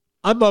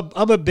I'm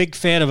a big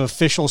fan of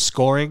official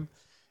scoring,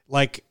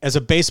 like as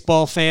a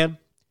baseball fan.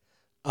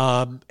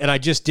 And I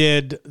just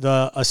did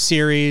a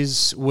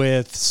series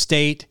with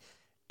State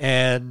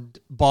and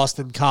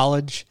Boston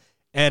College,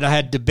 and I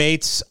had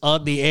debates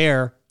on the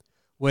air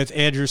with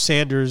Andrew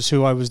Sanders,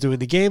 who I was doing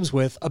the games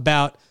with,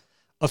 about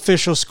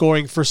official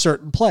scoring for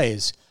certain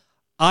plays.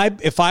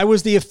 If I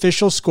was the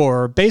official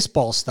scorer,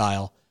 baseball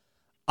style,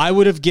 I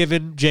would have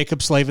given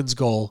Jacob Slavin's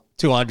goal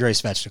to Andrei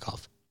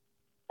Svechnikov.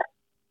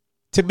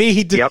 To me,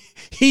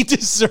 he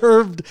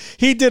deserved.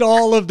 He did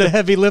all of the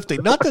heavy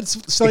lifting. Not that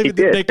Slavin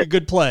didn't make a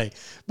good play,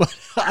 but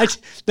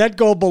that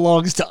goal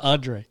belongs to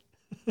Andre.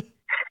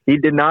 He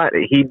did not.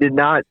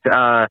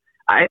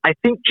 I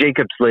think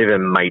Jacob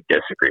Slavin might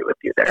disagree with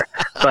you there,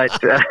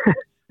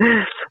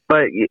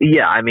 but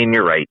yeah, I mean,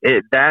 you're right.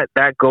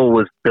 That goal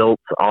was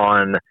built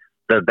on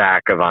the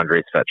back of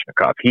Andrei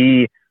Svechnikov.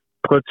 He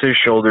puts his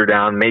shoulder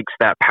down, makes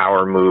that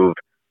power move.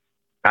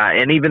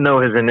 And even though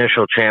his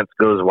initial chance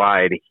goes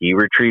wide, he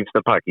retrieves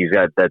the puck. He's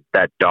got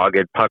that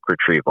dogged puck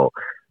retrieval.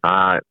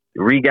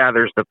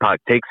 Regathers the puck,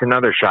 takes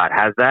another shot,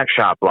 has that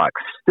shot block,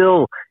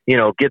 still,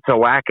 gets a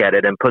whack at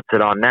it and puts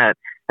it on net.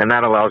 And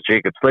that allows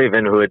Jacob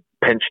Slavin, who had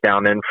pinched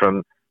down in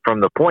from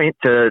the point,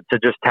 to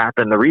just tap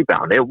in the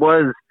rebound. It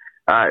was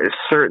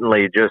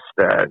certainly just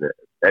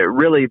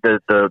really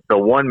the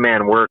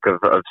one-man work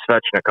of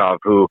Svechnikov,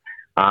 who,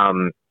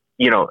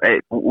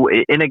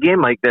 in a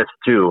game like this,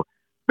 too,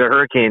 the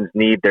Hurricanes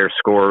need their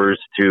scorers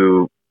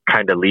to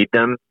kind of lead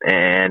them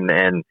and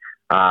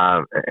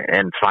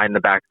find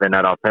the back of the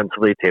net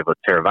offensively. Teuvo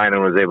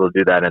Teravainen was able to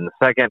do that in the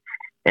second.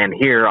 And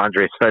here,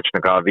 Andrei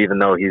Svechnikov, even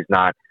though he's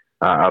not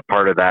a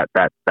part of that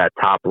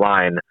top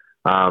line,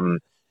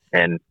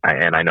 and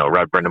I know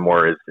Rod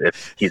Brindamore,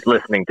 if he's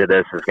listening to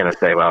this, is going to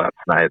say, well,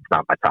 it's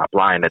not my top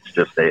line. It's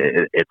just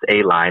it's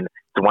a line.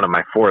 It's one of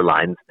my 4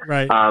 lines.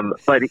 Right.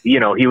 But he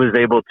was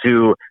able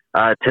to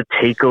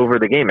take over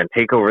the game and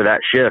take over that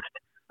shift.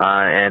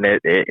 And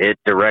it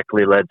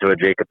directly led to a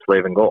Jacob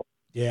Slavin goal.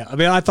 Yeah, I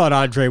mean, I thought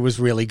Andre was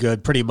really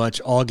good pretty much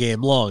all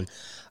game long.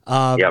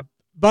 Yep.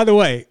 By the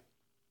way,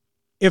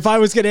 if I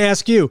was going to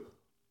ask you,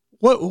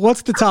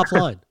 what's the top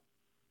line?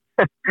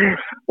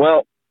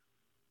 Well,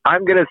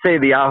 I'm going to say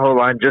the Aho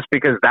line just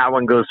because that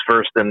one goes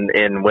first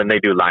in when they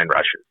do line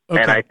rushes.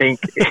 Okay. And I think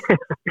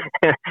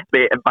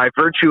by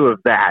virtue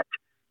of that,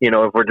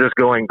 if we're just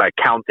going by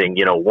counting,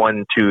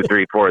 1, 2,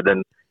 3, 4,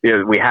 then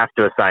we have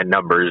to assign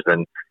numbers,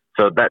 and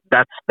so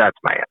that's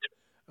my answer.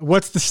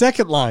 What's the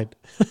second line?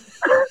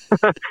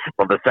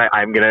 Well,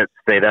 I'm going to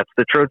say that's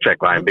the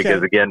Trocheck line,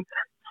 because again,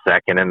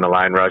 second in the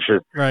line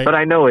rushes. Right. But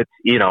I know it's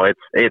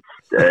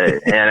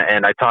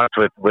and I talked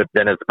with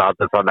Dennis about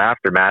this on the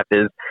aftermath.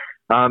 Is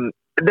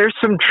there's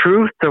some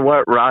truth to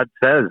what Rod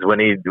says when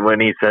he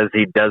says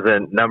he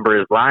doesn't number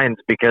his lines,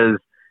 because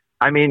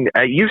I mean,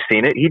 you've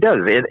seen it. He does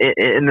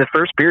in the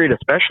first period,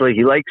 especially.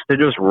 He likes to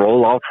just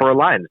roll all 4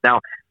 lines.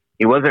 Now,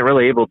 he wasn't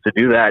really able to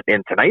do that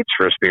in tonight's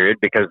first period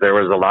because there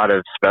was a lot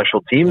of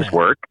special teams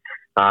work.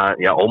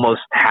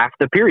 Almost half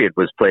the period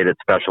was played at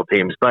special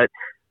teams. But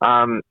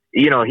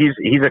he's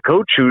a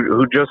coach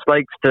who just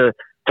likes to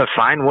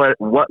find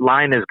what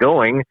line is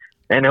going,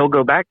 and he'll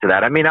go back to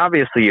that. I mean,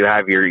 obviously you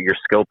have your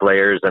skill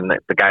players and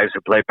the guys who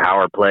play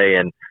power play,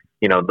 and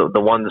the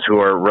ones who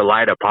are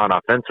relied upon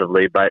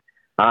offensively. But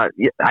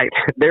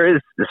there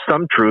is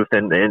some truth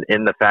in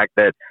the fact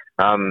that.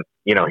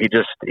 He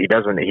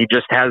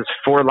just has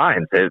 4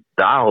 lines: the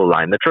Aho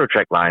line, the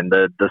Trocheck line,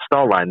 the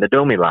Stahl line, the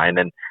Domi line,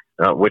 and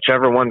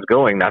whichever one's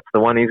going, that's the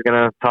one he's going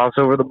to toss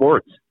over the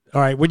boards.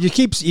 All right. When you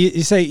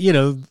say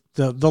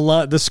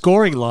the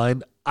scoring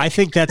line, I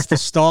think that's the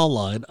Stahl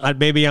line.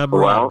 Maybe I'm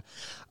wrong.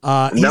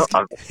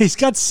 He's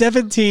got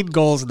 17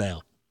 goals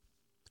now.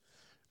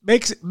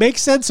 Make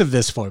sense of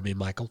this for me,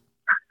 Michael.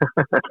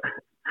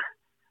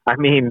 I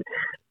mean,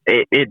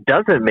 it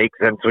doesn't make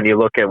sense when you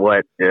look at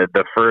what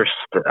the first,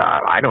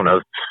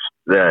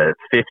 the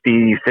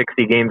 50,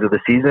 60 games of the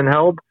season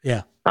held.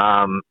 Yeah.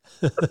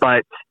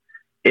 But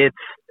it's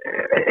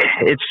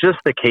just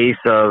the case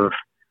of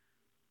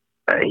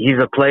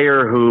he's a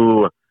player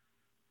who,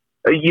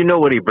 you know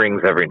what he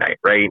brings every night,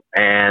 right?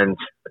 And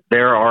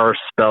there are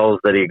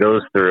spells that he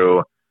goes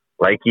through,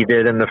 like he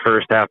did in the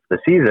first half of the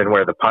season,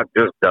 where the puck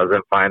just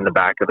doesn't find the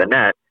back of the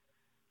net.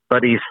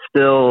 But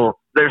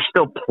there's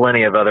still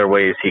plenty of other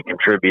ways he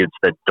contributes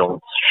that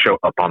don't show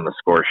up on the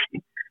score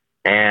sheet.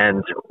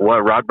 And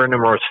what Rod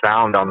Brindamore's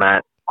found on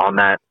that,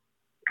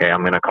 okay, I'm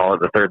going to call it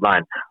the third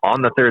line,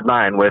 on the third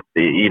line with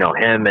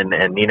him and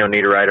Nino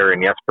Niederreiter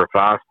and Jesper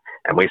Fast,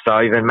 and we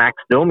saw even Max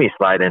Domi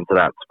slide into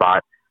that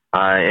spot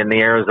in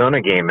the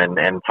Arizona game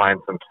and find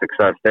some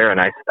success there.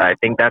 And I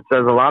think that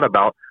says a lot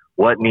about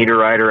what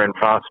Niederreiter and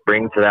Fast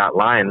bring to that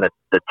line, that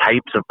the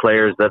types of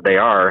players that they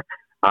are.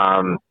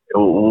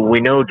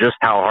 We know just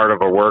how hard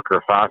of a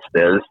worker Fast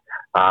is,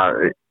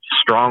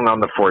 strong on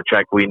the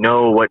forecheck. We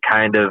know what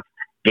kind of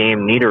game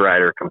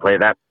Niederreiter can play,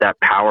 that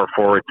power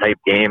forward type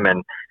game.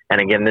 And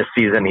again, this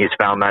season he's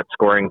found that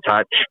scoring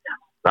touch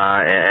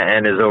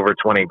and is over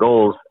 20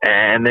 goals.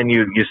 And then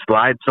you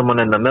slide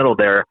someone in the middle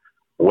there,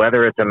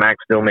 whether it's a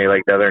Max Domi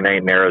like the other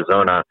night in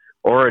Arizona,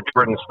 or a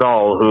Jordan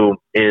Staal, who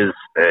is,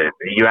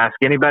 you ask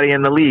anybody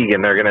in the league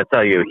and they're going to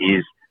tell you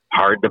he's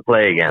hard to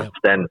play against.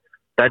 And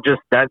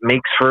that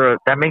makes for a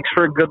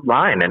good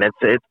line. And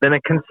it's been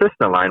a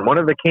consistent line. One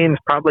of the Canes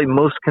probably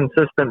most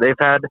consistent they've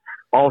had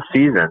all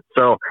season.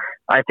 So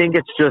I think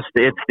it's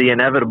the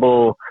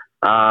inevitable,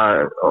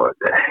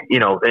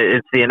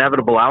 it's the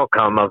inevitable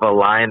outcome of a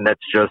line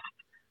that's just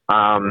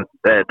a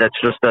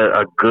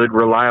good,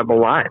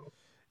 reliable line.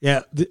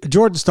 Yeah,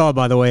 Jordan Staal,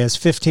 by the way, has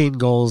 15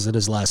 goals in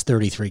his last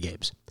 33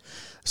 games.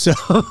 So,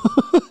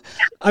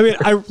 I mean,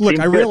 I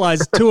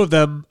realize two of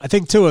them,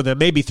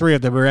 maybe three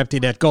of them are empty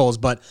net goals,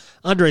 but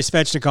Andrei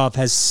Svechnikov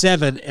has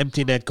 7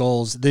 empty net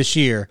goals this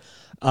year.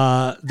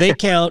 They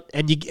count,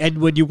 and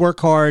when you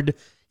work hard,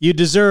 you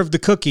deserve the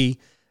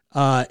cookie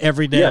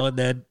every now and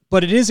then.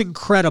 But it is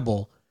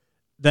incredible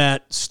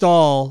that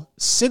Staal,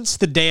 since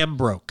the dam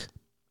broke,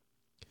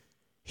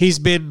 he's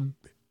been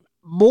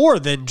more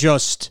than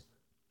just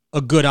a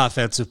good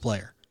offensive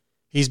player.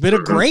 He's been a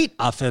great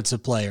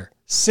offensive player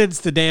since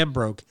the dam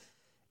broke.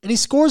 And he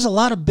scores a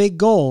lot of big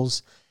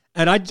goals.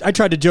 And I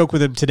tried to joke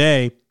with him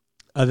today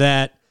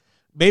that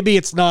maybe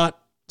it's not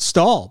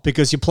Staal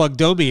because you plugged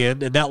Domi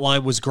in and that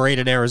line was great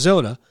in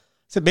Arizona. I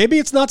said, maybe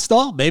it's not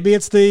Staal. Maybe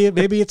it's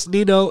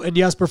Nino and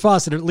Jesper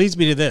Fast. And it leads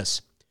me to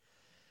this.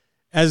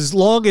 As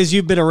long as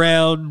you've been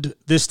around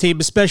this team,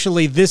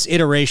 especially this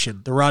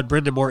iteration, the Rod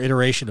Brindamore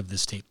iteration of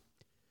this team,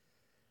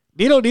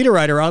 Nino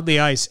Niederreiter on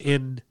the ice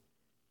in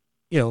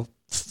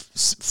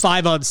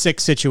 5-on-6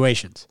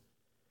 situations.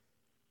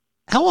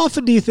 How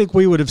often do you think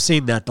we would have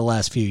seen that the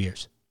last few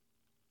years?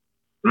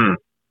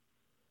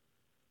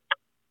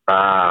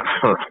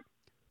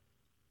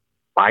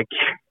 Like,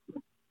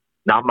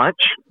 not much.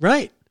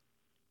 Right.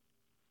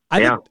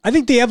 I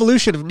think the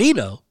evolution of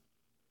Nino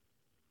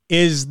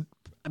is,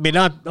 I mean,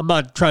 I'm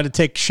not trying to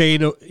take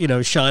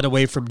shine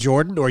away from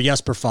Jordan or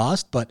Jesper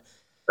Fast, but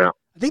I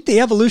think the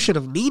evolution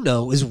of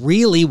Nino is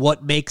really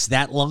what makes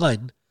that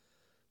line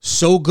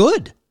so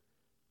good.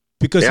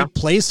 Because he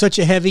plays such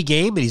a heavy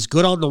game and he's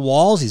good on the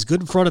walls. He's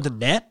good in front of the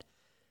net.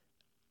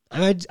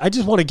 I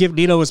just want to give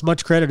Nino as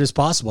much credit as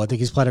possible. I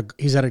think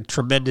he's had a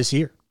tremendous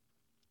year.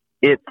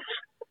 It's,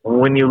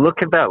 when you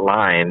look at that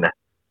line,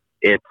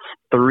 it's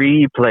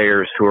 3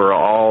 players who are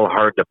all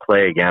hard to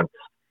play against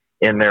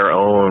in their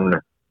own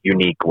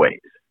unique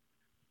ways.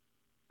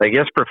 Like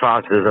Jesper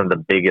Fast isn't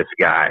the biggest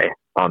guy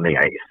on the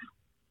ice,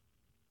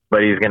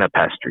 but he's going to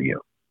pester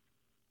you.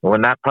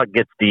 When that puck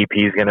gets deep,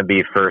 he's going to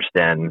be first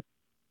in.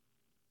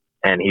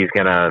 And he's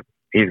gonna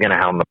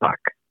hound the puck.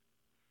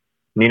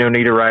 Nino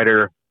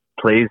Niederreiter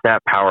plays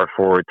that power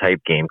forward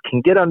type game, can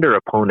get under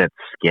opponent's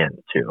skin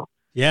too.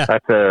 Yeah,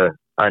 that's a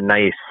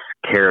nice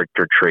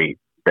character trait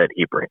that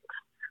he brings.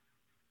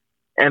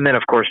 And then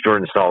of course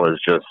Jordan Staal is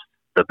just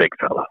the big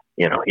fella.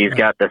 He's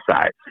got the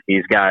size.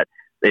 He's got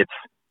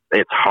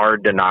it's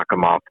hard to knock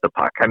him off the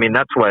puck. I mean,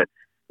 that's what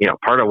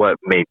part of what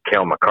made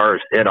Cale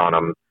Makar's hit on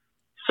him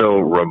so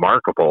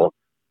remarkable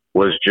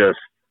was just.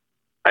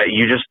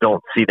 You just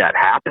don't see that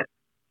happen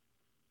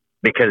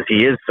because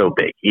he is so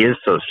big. He is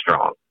so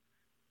strong.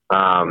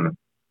 And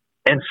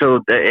so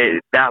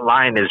that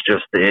line is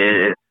just,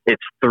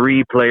 it's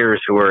 3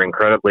 players who are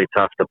incredibly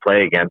tough to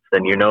play against.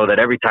 And you know that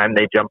every time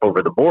they jump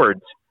over the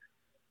boards,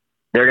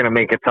 they're going to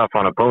make it tough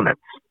on opponents.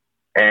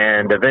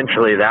 And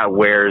eventually that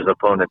wears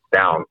opponents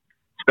down,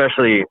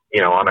 especially,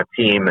 on a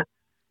team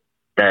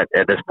that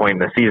at this point in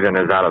the season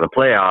is out of the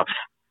playoffs.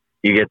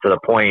 You get to the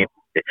point,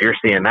 if you're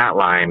seeing that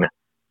line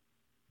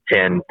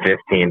 10,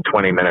 15,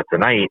 20 minutes a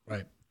night,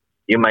 right,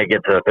 you might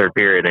get to the third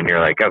period and you're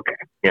like, okay,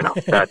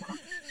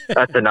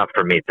 that's enough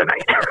for me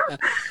tonight.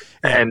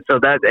 And so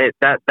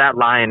that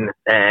line,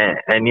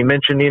 and you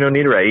mentioned Nino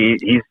Niederreiter,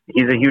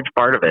 he's a huge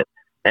part of it.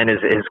 And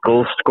his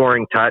goal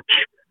scoring touch,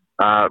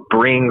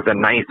 brings a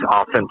nice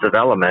offensive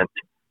element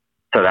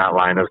to that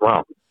line as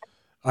well.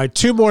 All right,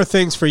 two more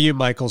things for you,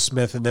 Michael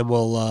Smith, and then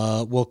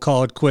we'll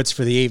call it quits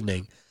for the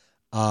evening.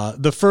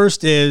 The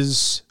first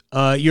is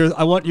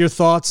I want your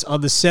thoughts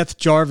on the Seth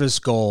Jarvis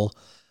goal,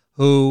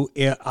 who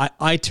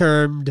I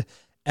termed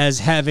as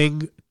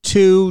having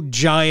two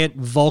giant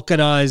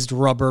vulcanized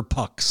rubber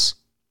pucks.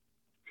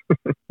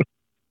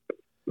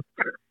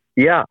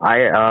 Yeah,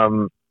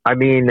 I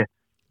mean,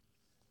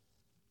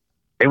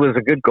 it was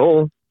a good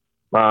goal.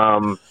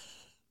 I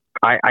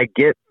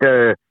get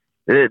the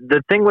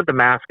thing with the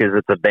mask is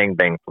it's a bang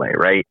bang play,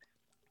 right?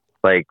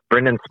 Like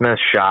Brendan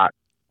Smith's shot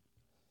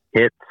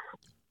hits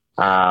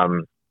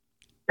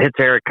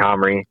Eric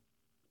Comrie.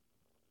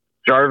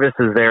 Jarvis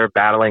is there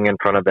battling in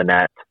front of the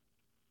net.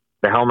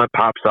 The helmet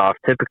pops off.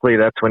 Typically,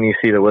 that's when you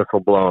see the whistle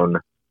blown.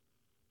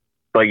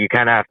 But you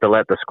kind of have to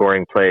let the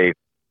scoring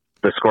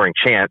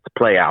chance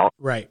play out.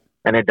 Right.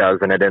 And it does,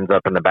 and it ends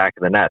up in the back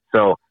of the net.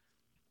 So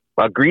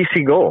a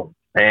greasy goal.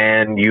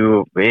 And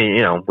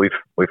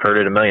we've heard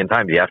it a million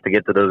times. You have to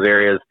get to those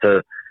areas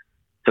to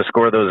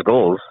score those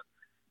goals.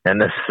 And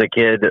this is a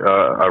kid,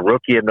 a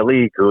rookie in the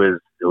league who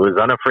was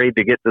unafraid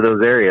to get to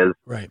those areas,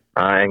 right?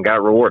 And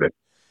got rewarded.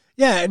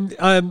 Yeah,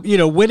 and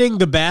winning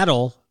the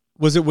battle,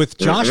 was it with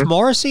Josh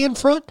Morrissey in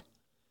front?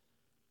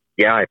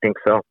 Yeah, I think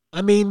so.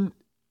 I mean,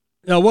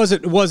 no,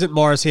 it wasn't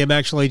Morrissey. I'm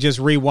actually just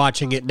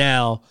rewatching it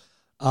now.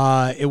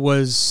 It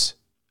was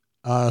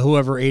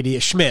whoever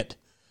Schmidt.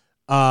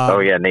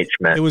 Nate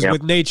Schmidt. It was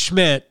with Nate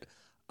Schmidt.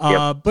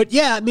 But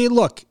yeah, I mean,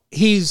 look,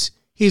 he's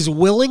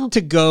willing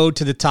to go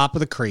to the top of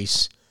the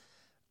crease.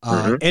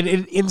 And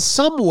in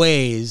some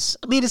ways,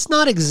 I mean, it's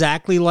not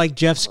exactly like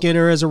Jeff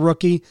Skinner as a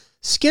rookie.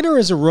 Skinner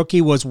as a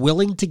rookie was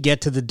willing to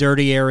get to the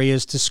dirty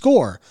areas to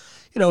score.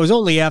 It was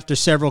only after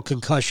several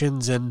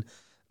concussions and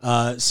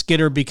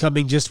Skinner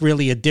becoming just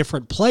really a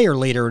different player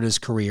later in his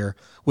career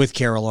with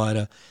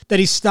Carolina that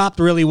he stopped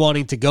really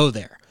wanting to go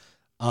there.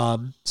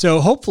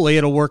 So hopefully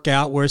it'll work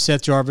out where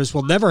Seth Jarvis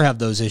will never have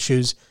those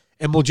issues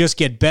and will just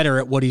get better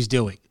at what he's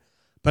doing.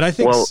 But I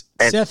think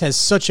Seth has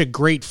such a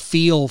great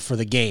feel for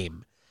the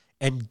game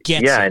and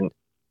gets it.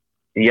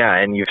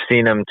 And you've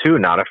seen him too,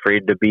 not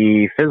afraid to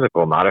be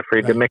physical, not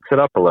afraid to mix it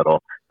up a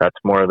little. That's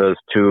more of those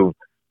two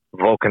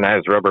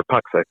vulcanized rubber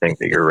pucks, I think,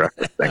 that you're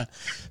referencing.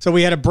 So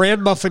we had a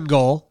brand muffin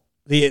goal,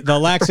 the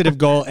laxative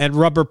goal, and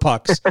rubber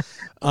pucks.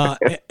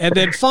 And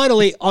then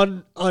finally,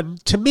 on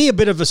to me, a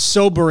bit of a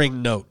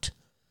sobering note,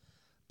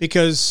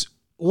 because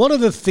one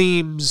of the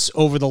themes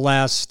over the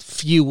last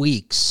few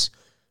weeks,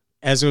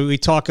 as we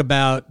talk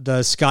about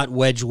the Scott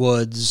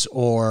Wedgwoods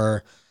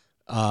or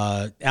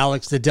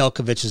Alex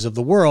Nedeljkovic's of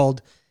the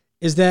world,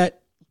 is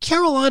that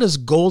Carolina's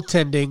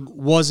goaltending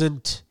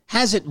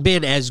hasn't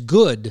been as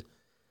good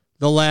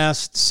the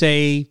last,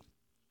 say,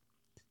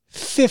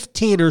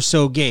 15 or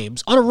so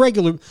games on a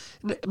regular.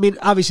 I mean,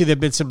 obviously there have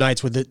been some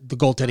nights where the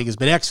goaltending has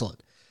been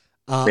excellent,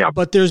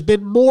 but there's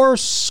been more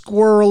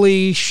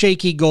squirrely,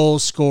 shaky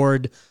goals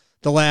scored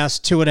the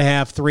last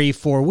 2.5, 3,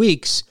 4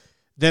 weeks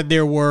than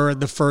there were in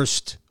the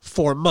first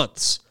 4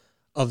 months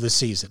of the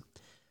season.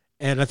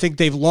 And I think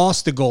they've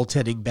lost the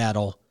goaltending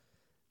battle.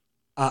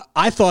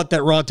 I thought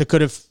that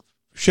Raanta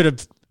should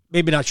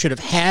have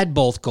had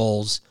both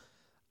goals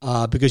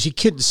because he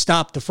couldn't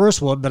stop the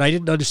first one, but I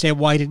didn't understand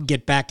why he didn't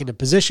get back into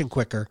position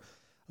quicker.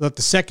 I thought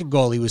the second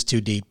goal he was too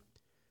deep.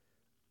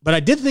 But I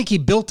did think he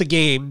built the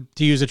game,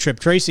 to use a Trip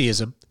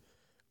Tracyism,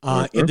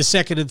 in the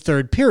second and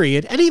third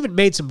period, and even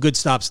made some good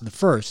stops in the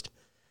first.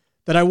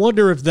 That I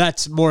wonder if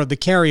that's more of the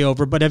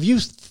carryover. But have you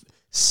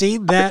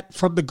seen that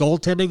from the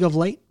goaltending of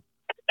late?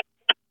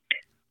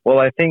 Well,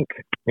 I think,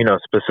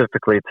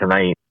 specifically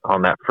tonight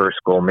on that first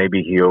goal,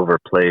 maybe he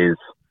overplays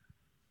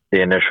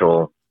the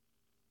initial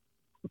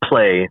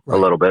play a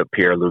little bit.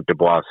 Pierre-Luc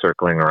Dubois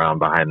circling around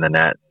behind the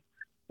net.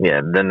 Yeah,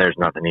 and then there's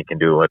nothing he can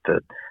do with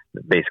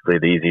basically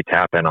the easy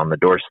tap in on the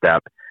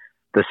doorstep.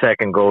 The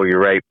second goal, you're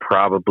right,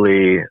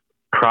 probably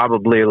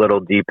a little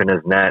deep in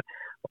his net.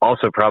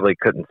 Also probably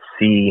couldn't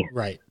see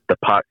the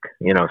puck,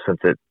 since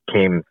it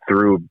came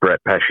through Brett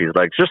Pesce's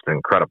legs. Just an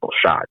incredible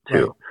shot,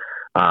 too.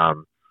 Right.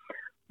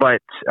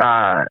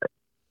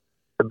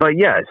 But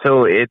yeah,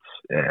 so it's,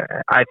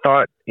 I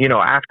thought,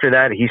 after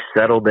that, he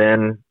settled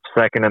in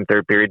second and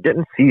third period,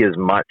 didn't see as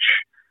much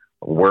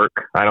work,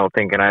 I don't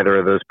think, in either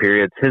of those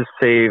periods. His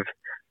save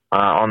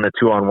on the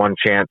 2-on-1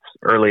 chance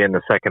early in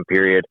the second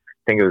period,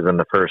 I think it was in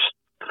the first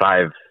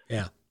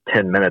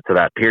 5-10 minutes of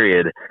that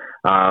period,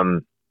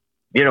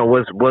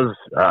 was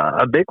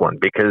a big one,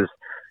 because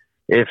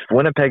if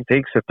Winnipeg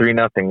takes a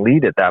 3-0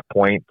 lead at that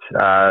point,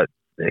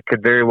 it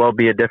could very well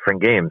be a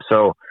different game.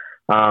 So,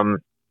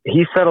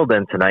 he settled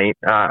in tonight.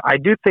 I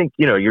do think,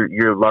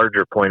 your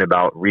larger point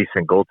about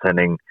recent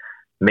goaltending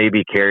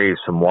maybe carries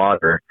some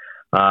water.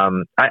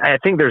 I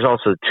think there's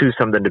also, too,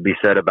 something to be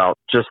said about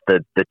just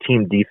the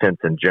team defense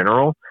in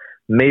general,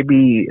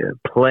 maybe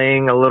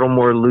playing a little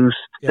more loose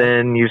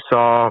than you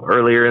saw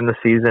earlier in the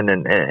season,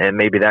 and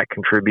maybe that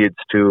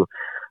contributes to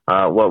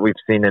what we've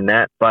seen in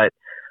net. But,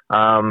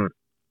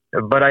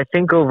 but I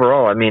think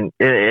overall, I mean,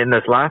 in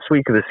this last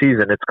week of the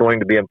season, it's going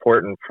to be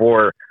important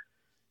for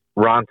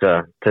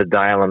Raanta to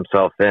dial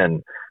himself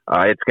in.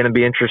 It's going to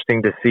be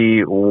interesting to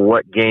see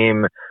what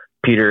game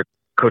Peter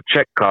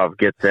Kochetkov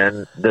gets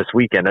in this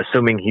weekend,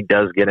 assuming he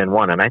does get in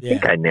one. And I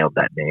think I nailed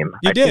that name.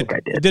 I think I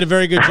did. You did a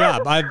very good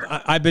job.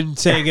 I've been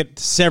saying it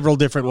several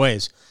different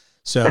ways.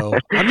 So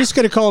I'm just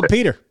going to call him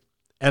Peter,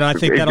 and I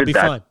think that'll be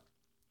fine.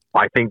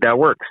 I think that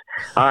works.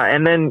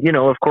 And then,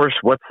 of course,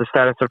 what's the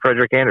status of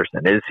Frederick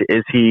Anderson?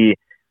 Is he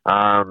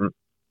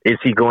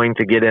going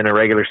to get in a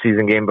regular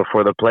season game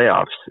before the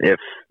playoffs? If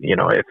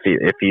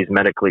he's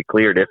medically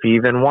cleared, if he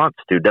even wants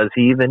to, does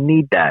he even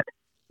need that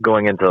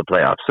going into the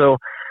playoffs? So,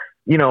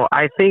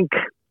 I think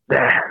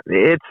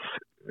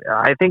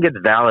it's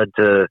valid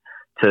to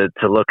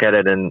look at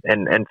it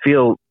and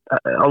feel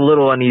a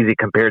little uneasy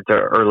compared to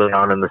early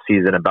on in the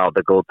season about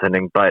the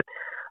goaltending, but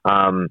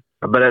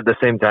at the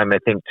same time, I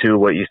think too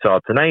what you saw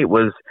tonight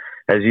was,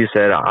 as you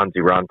said, Antti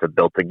Raanta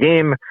built a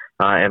game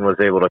and was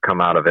able to come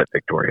out of it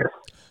victorious.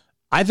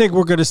 I think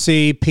we're going to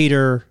see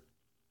Peter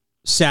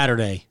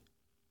Saturday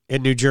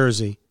in New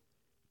Jersey,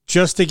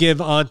 just to give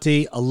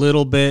Antti a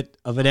little bit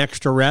of an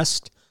extra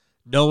rest,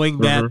 knowing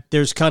that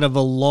there's kind of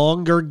a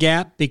longer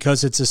gap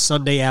because it's a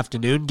Sunday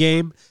afternoon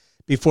game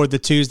before the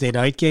Tuesday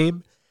night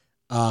game,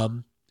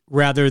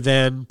 rather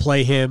than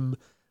play him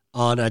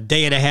on a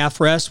day and a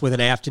half rest with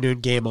an afternoon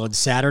game on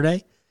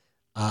Saturday.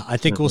 I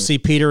think we'll see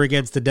Peter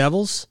against the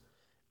Devils.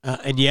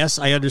 And yes,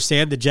 I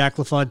understand that Jack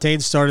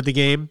LaFontaine started the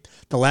game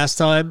the last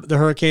time the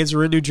Hurricanes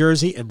were in New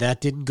Jersey, and that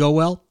didn't go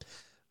well.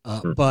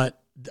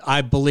 But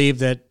I believe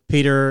that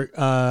Peter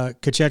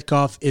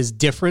Kochetkov is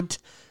different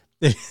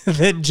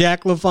than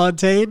Jack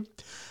LaFontaine.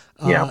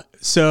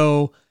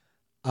 So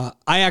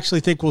I actually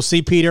think we'll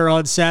see Peter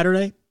on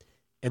Saturday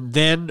and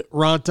then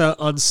Raanta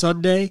on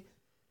Sunday.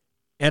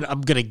 And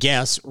I'm going to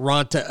guess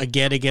Raanta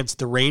again against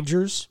the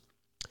Rangers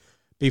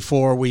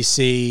before we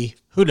see,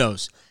 who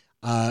knows,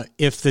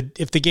 if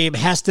the game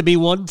has to be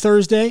won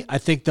Thursday, I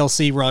think they'll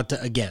see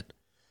Raanta again.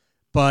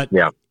 But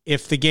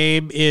if the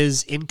game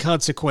is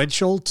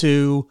inconsequential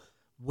to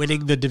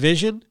winning the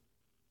division,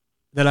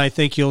 then I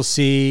think you'll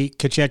see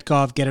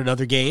Kochetkov get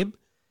another game.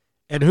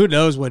 And who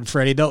knows when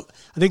Freddie, I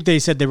think they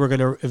said they were going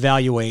to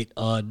reevaluate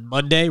on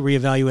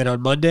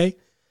Monday.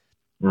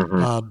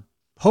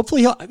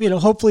 Hopefully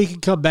he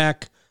can come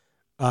back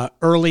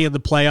early in the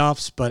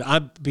playoffs. But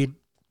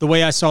the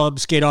way I saw him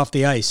skate off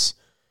the ice,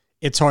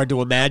 it's hard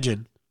to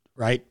imagine,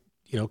 right?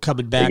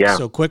 Coming back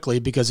so quickly,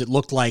 because it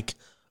looked like,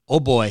 oh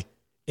boy,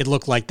 it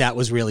looked like that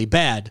was really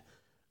bad.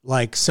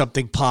 Like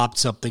something popped,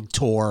 something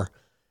tore,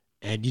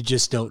 and you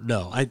just don't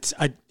know.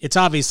 It's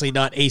obviously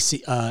not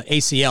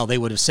ACL. They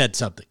would have said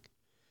something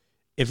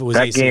if it was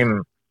that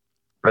ACL.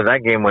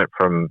 That game went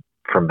from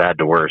bad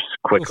to worse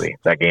quickly.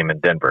 That game in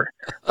Denver.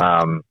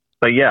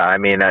 But yeah, I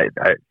mean,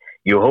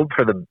 you hope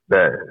for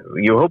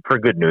you hope for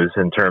good news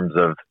in terms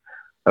of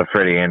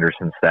Freddie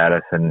Anderson's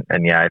status, and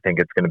I think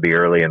it's going to be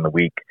early in the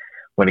week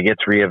when he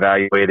gets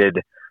reevaluated.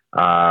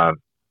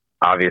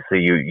 Obviously,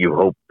 you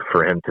hope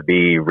for him to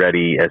be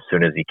ready as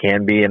soon as he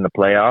can be in the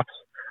playoffs,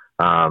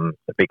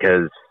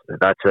 because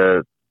that's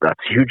a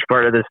huge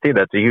part of this team.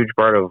 That's a huge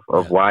part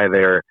of why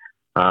they're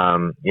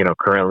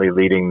currently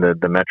leading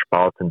the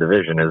Metropolitan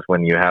Division, is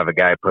when you have a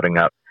guy putting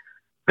up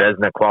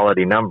Vezina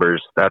quality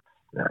numbers. That's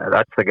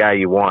the guy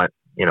you want,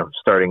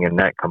 starting in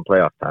net come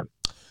playoff time.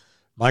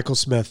 Michael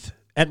Smith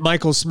at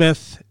Michael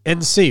Smith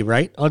NC,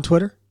 right, on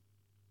Twitter?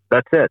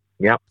 That's it.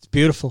 Yeah, it's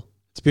beautiful.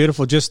 It's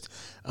beautiful. Just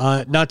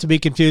not to be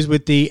confused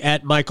with the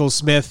at Michael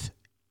Smith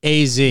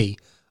AZ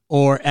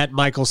or at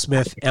Michael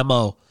Smith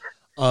MO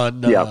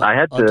on I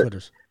had on to.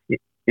 Twitters.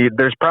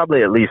 There's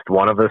probably at least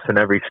one of us in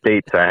every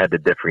state, so I had to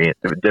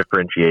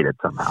differentiate it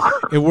somehow.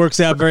 It works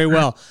out very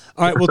well.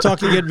 All right, we'll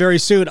talk again very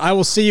soon. I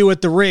will see you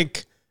at the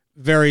rink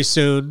very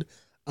soon.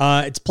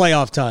 It's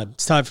playoff time.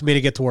 It's time for me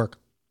to get to work.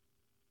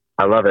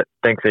 I love it.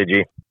 Thanks,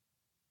 AG.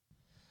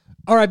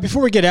 All right,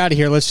 before we get out of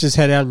here, let's just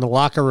head out in the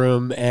locker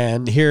room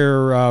and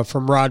hear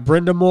from Rod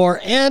Brindamore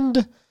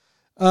and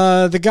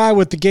the guy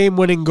with the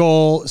game-winning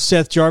goal,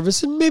 Seth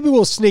Jarvis, and maybe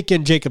we'll sneak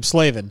in Jacob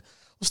Slavin.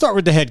 We'll start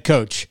with the head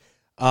coach,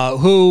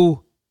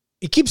 who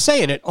he keeps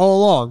saying it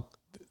all along.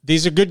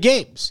 These are good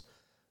games.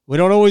 We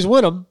don't always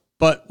win them,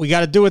 but we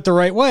got to do it the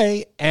right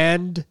way,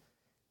 and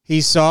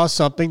he saw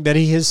something that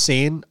he has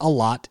seen a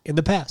lot in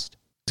the past.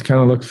 It kind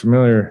of looked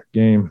familiar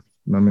game.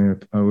 I mean,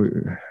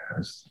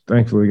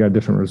 thankfully we got a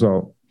different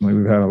result. Like,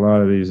 we've had a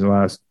lot of these the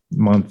last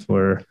month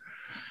where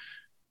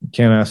you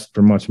can't ask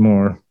for much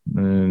more.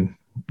 And,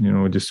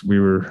 we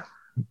were,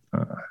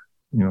 the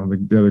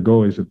other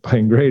goalies were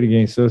playing great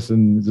against us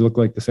and it looked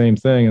like the same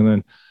thing. And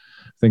then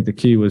I think the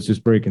key was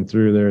just breaking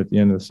through there at the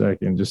end of the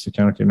second, just to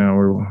count, now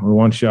we're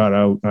one shot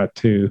out, not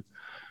two.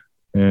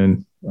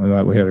 And I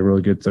thought we had a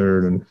really good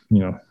third and,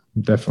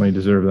 definitely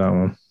deserved that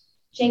one.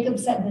 Jacob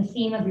said the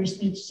theme of your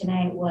speech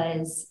tonight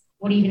was,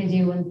 what are you going to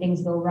do when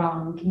things go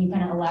wrong? Can you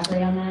kind of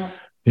elaborate on that?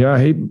 Yeah, I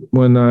hate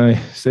when I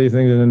say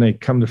things and then they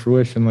come to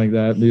fruition like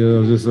that. It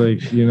was just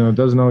like, it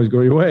doesn't always go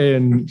your way,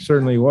 and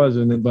certainly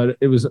wasn't. But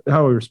it was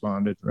how we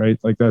responded, right?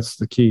 Like that's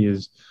the key,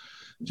 is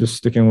just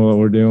sticking with what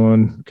we're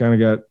doing. Kind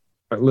of got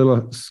a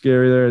little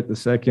scary there at the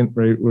second,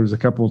 right? There was a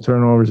couple of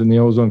turnovers in the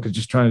ozone because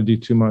just trying to do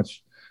too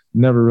much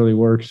never really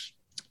works.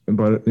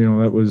 But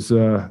that was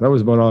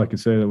about all I could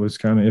say that was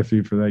kind of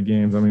iffy for that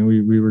game. I mean,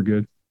 we were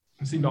good.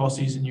 It seemed all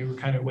season you were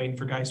kind of waiting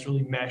for guys to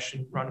really mesh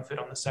and run a fit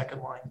on the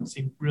second line. It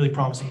seemed really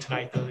promising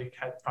tonight, though. They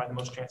had probably the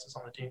most chances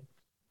on the team.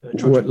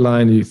 What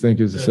line do you think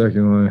is the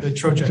second line? The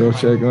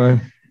Trocheck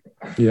line.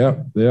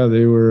 Yeah,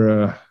 they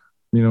were,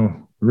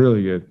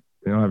 really good.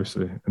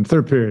 Obviously. In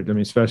third period,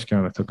 Svesh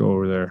kind of took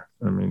over there.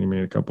 He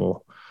made a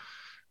couple,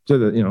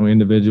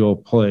 individual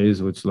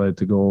plays, which led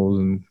to goals.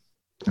 And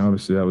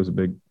obviously that was a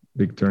big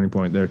turning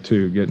point there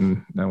too,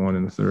 getting that one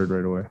in the third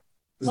right away.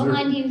 What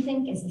line do you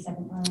think is the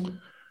second line?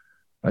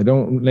 I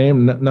don't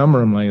number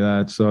them like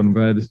that, so I'm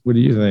glad. What do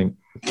you think?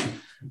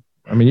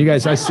 You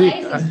guys, I see.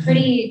 It's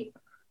pretty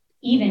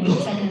even,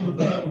 second and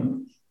third.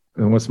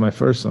 And what's my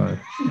first line?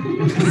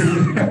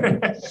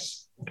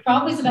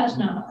 Probably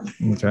Sebastian.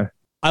 Okay.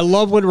 I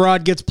love when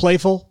Rod gets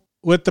playful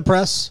with the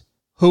press.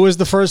 Who is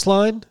the first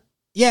line?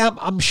 Yeah,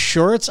 I'm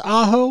sure it's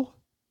Aho,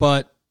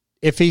 but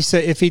if he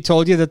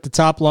told you that the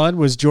top line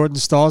was Jordan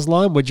Stahl's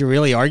line, would you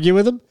really argue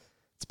with him?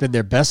 It's been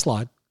their best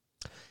line.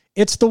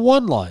 It's the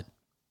one line.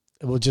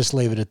 And we'll just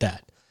leave it at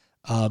that.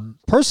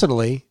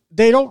 Personally,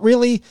 they don't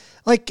really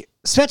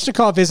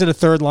Svechnikov isn't a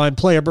third line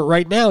player, but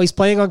right now he's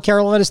playing on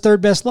Carolina's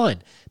third best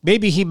line.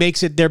 Maybe he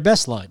makes it their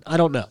best line. I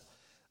don't know.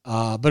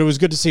 But it was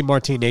good to see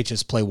Martin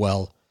Necas play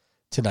well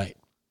tonight.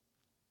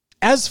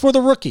 As for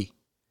the rookie,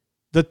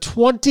 the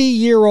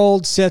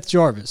 20-year-old Seth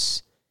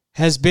Jarvis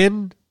has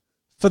been,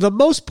 for the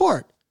most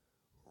part,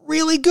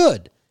 really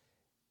good.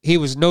 He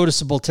was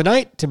noticeable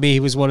tonight. To me, he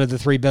was one of the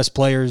three best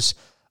players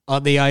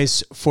on the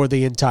ice for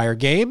the entire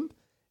game.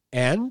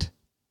 And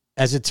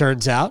as it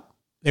turns out,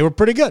 they were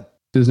pretty good.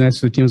 It was nice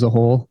for the team as a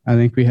whole. I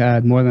think we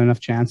had more than enough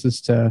chances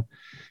to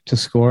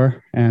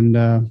score. And,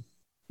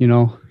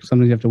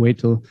 sometimes you have to wait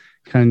till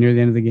kind of near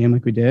the end of the game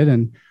like we did.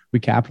 And we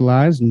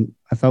capitalized. And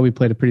I thought we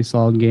played a pretty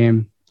solid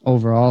game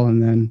overall.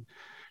 And then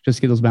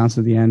just get those bounces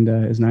at the end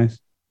is nice.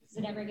 Does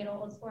it ever get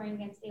old scoring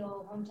against the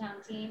old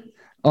hometown team?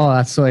 Oh,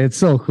 it's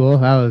so cool.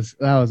 That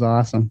was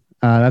awesome.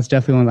 That's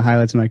definitely one of the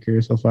highlights of my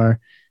career so far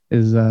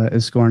is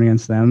scoring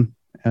against them.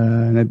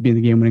 And that being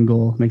the game-winning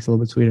goal makes it a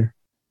little bit sweeter.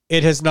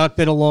 It has not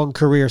been a long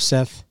career,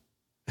 Seth.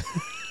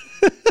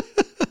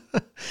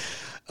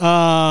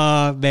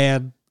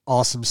 Man,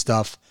 awesome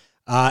stuff.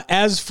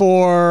 As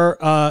for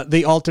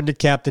the alternate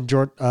captain,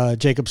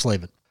 Jacob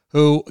Slavin,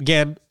 who,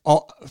 again,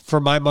 for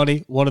my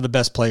money, one of the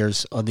best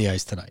players on the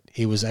ice tonight.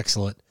 He was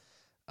excellent.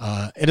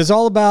 It is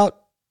all about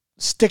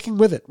sticking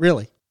with it,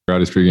 really.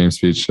 His pregame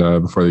speech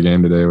before the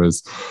game today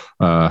was,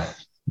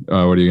 what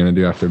are you going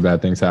to do after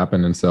bad things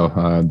happen? And so,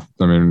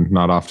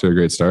 not off to a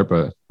great start,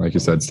 but like you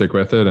said, stick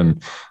with it.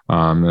 And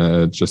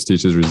it just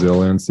teaches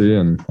resiliency.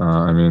 And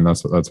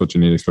that's what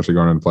you need, especially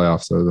going into the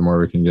playoffs. So the more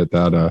we can get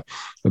that,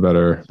 the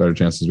better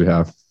chances we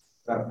have. Is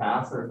that a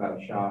pass or is that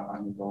a shot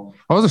on your goal?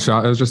 Oh, it was a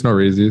shot. It was just no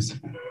raisies.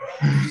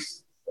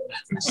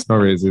 No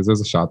raisies. It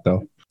was a shot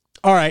though.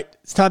 All right,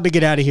 it's time to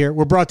get out of here.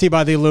 We're brought to you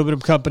by the Aluminum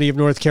Company of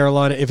North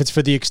Carolina. If it's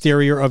for the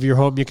exterior of your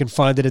home, you can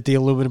find it at the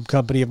Aluminum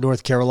Company of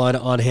North Carolina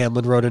on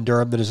Hamlin Road in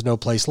Durham. There is no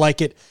place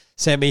like it.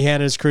 Sammy Hanna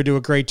and his crew do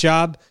a great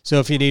job. So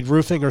if you need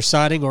roofing or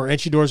siding or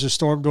entry doors or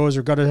storm doors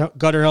or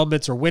gutter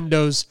helmets or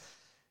windows,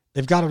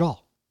 they've got it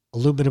all.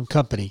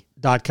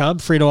 AluminumCompany.com.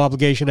 Free no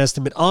obligation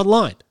estimate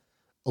online.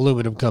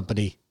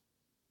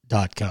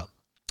 AluminumCompany.com.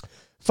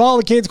 Follow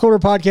the Canes Corner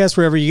podcast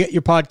wherever you get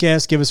your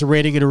podcast. Give us a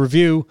rating and a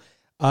review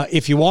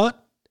if you want.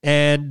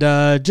 And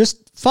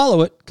just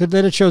follow it, because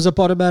then it shows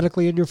up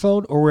automatically in your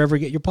phone or wherever you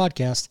get your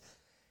podcast.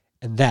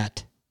 And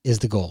that is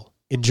the goal.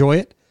 Enjoy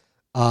it.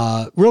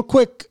 Real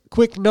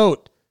quick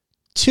note.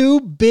 2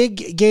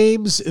 big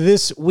games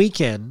this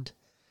weekend.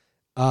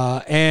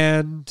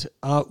 And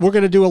we're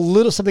going to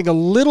do something a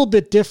little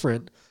bit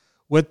different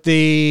with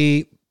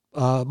the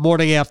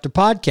morning after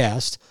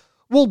podcast.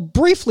 We'll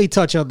briefly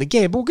touch on the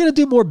game, but we're going to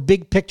do more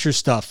big picture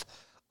stuff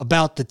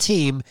about the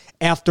team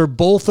after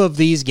both of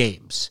these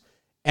games.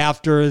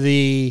 After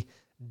the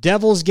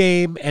Devils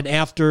game and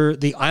after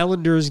the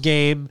Islanders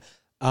game.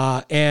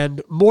 And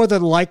more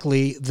than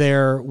likely,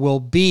 there will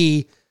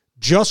be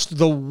just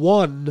the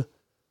one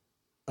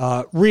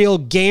real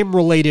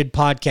game-related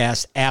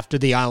podcast after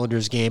the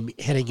Islanders game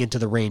heading into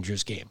the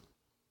Rangers game.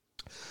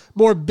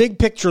 More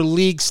big-picture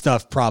league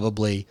stuff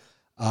probably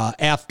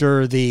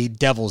after the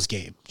Devils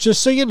game.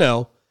 Just so you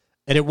know,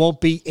 and it won't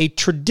be a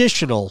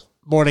traditional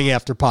morning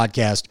after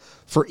podcast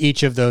for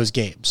each of those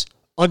games.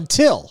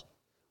 Until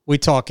we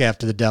talk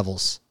after the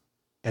Devils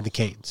and the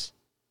Canes.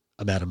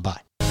 I'm Adam. Bye.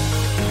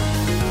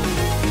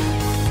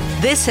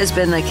 This has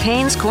been the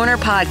Canes Corner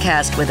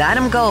Podcast with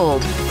Adam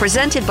Gold,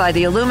 presented by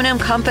the Aluminum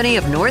Company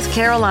of North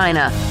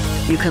Carolina.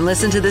 You can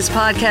listen to this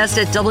podcast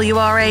at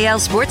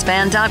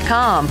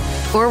WRALSportsFan.com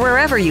or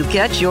wherever you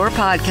get your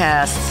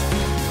podcasts.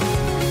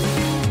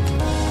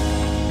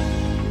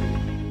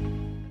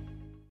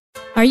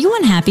 Are you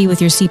unhappy with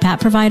your CPAP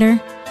provider?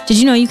 Did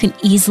you know you can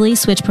easily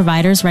switch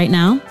providers right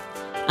now?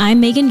 I'm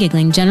Megan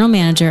Gigling, General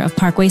Manager of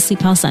Parkway Sleep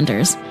Health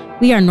Centers.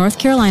 We are North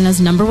Carolina's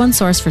 #1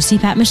 source for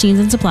CPAP machines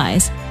and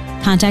supplies.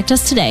 Contact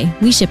us today.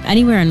 We ship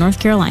anywhere in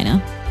North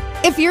Carolina.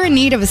 If you're in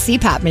need of a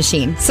CPAP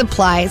machine,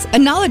 supplies, a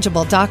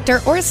knowledgeable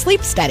doctor, or a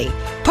sleep study,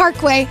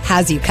 Parkway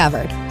has you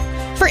covered.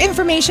 For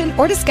information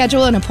or to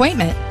schedule an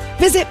appointment,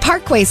 visit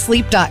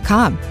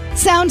parkwaysleep.com.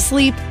 Sound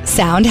sleep,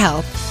 sound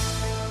health.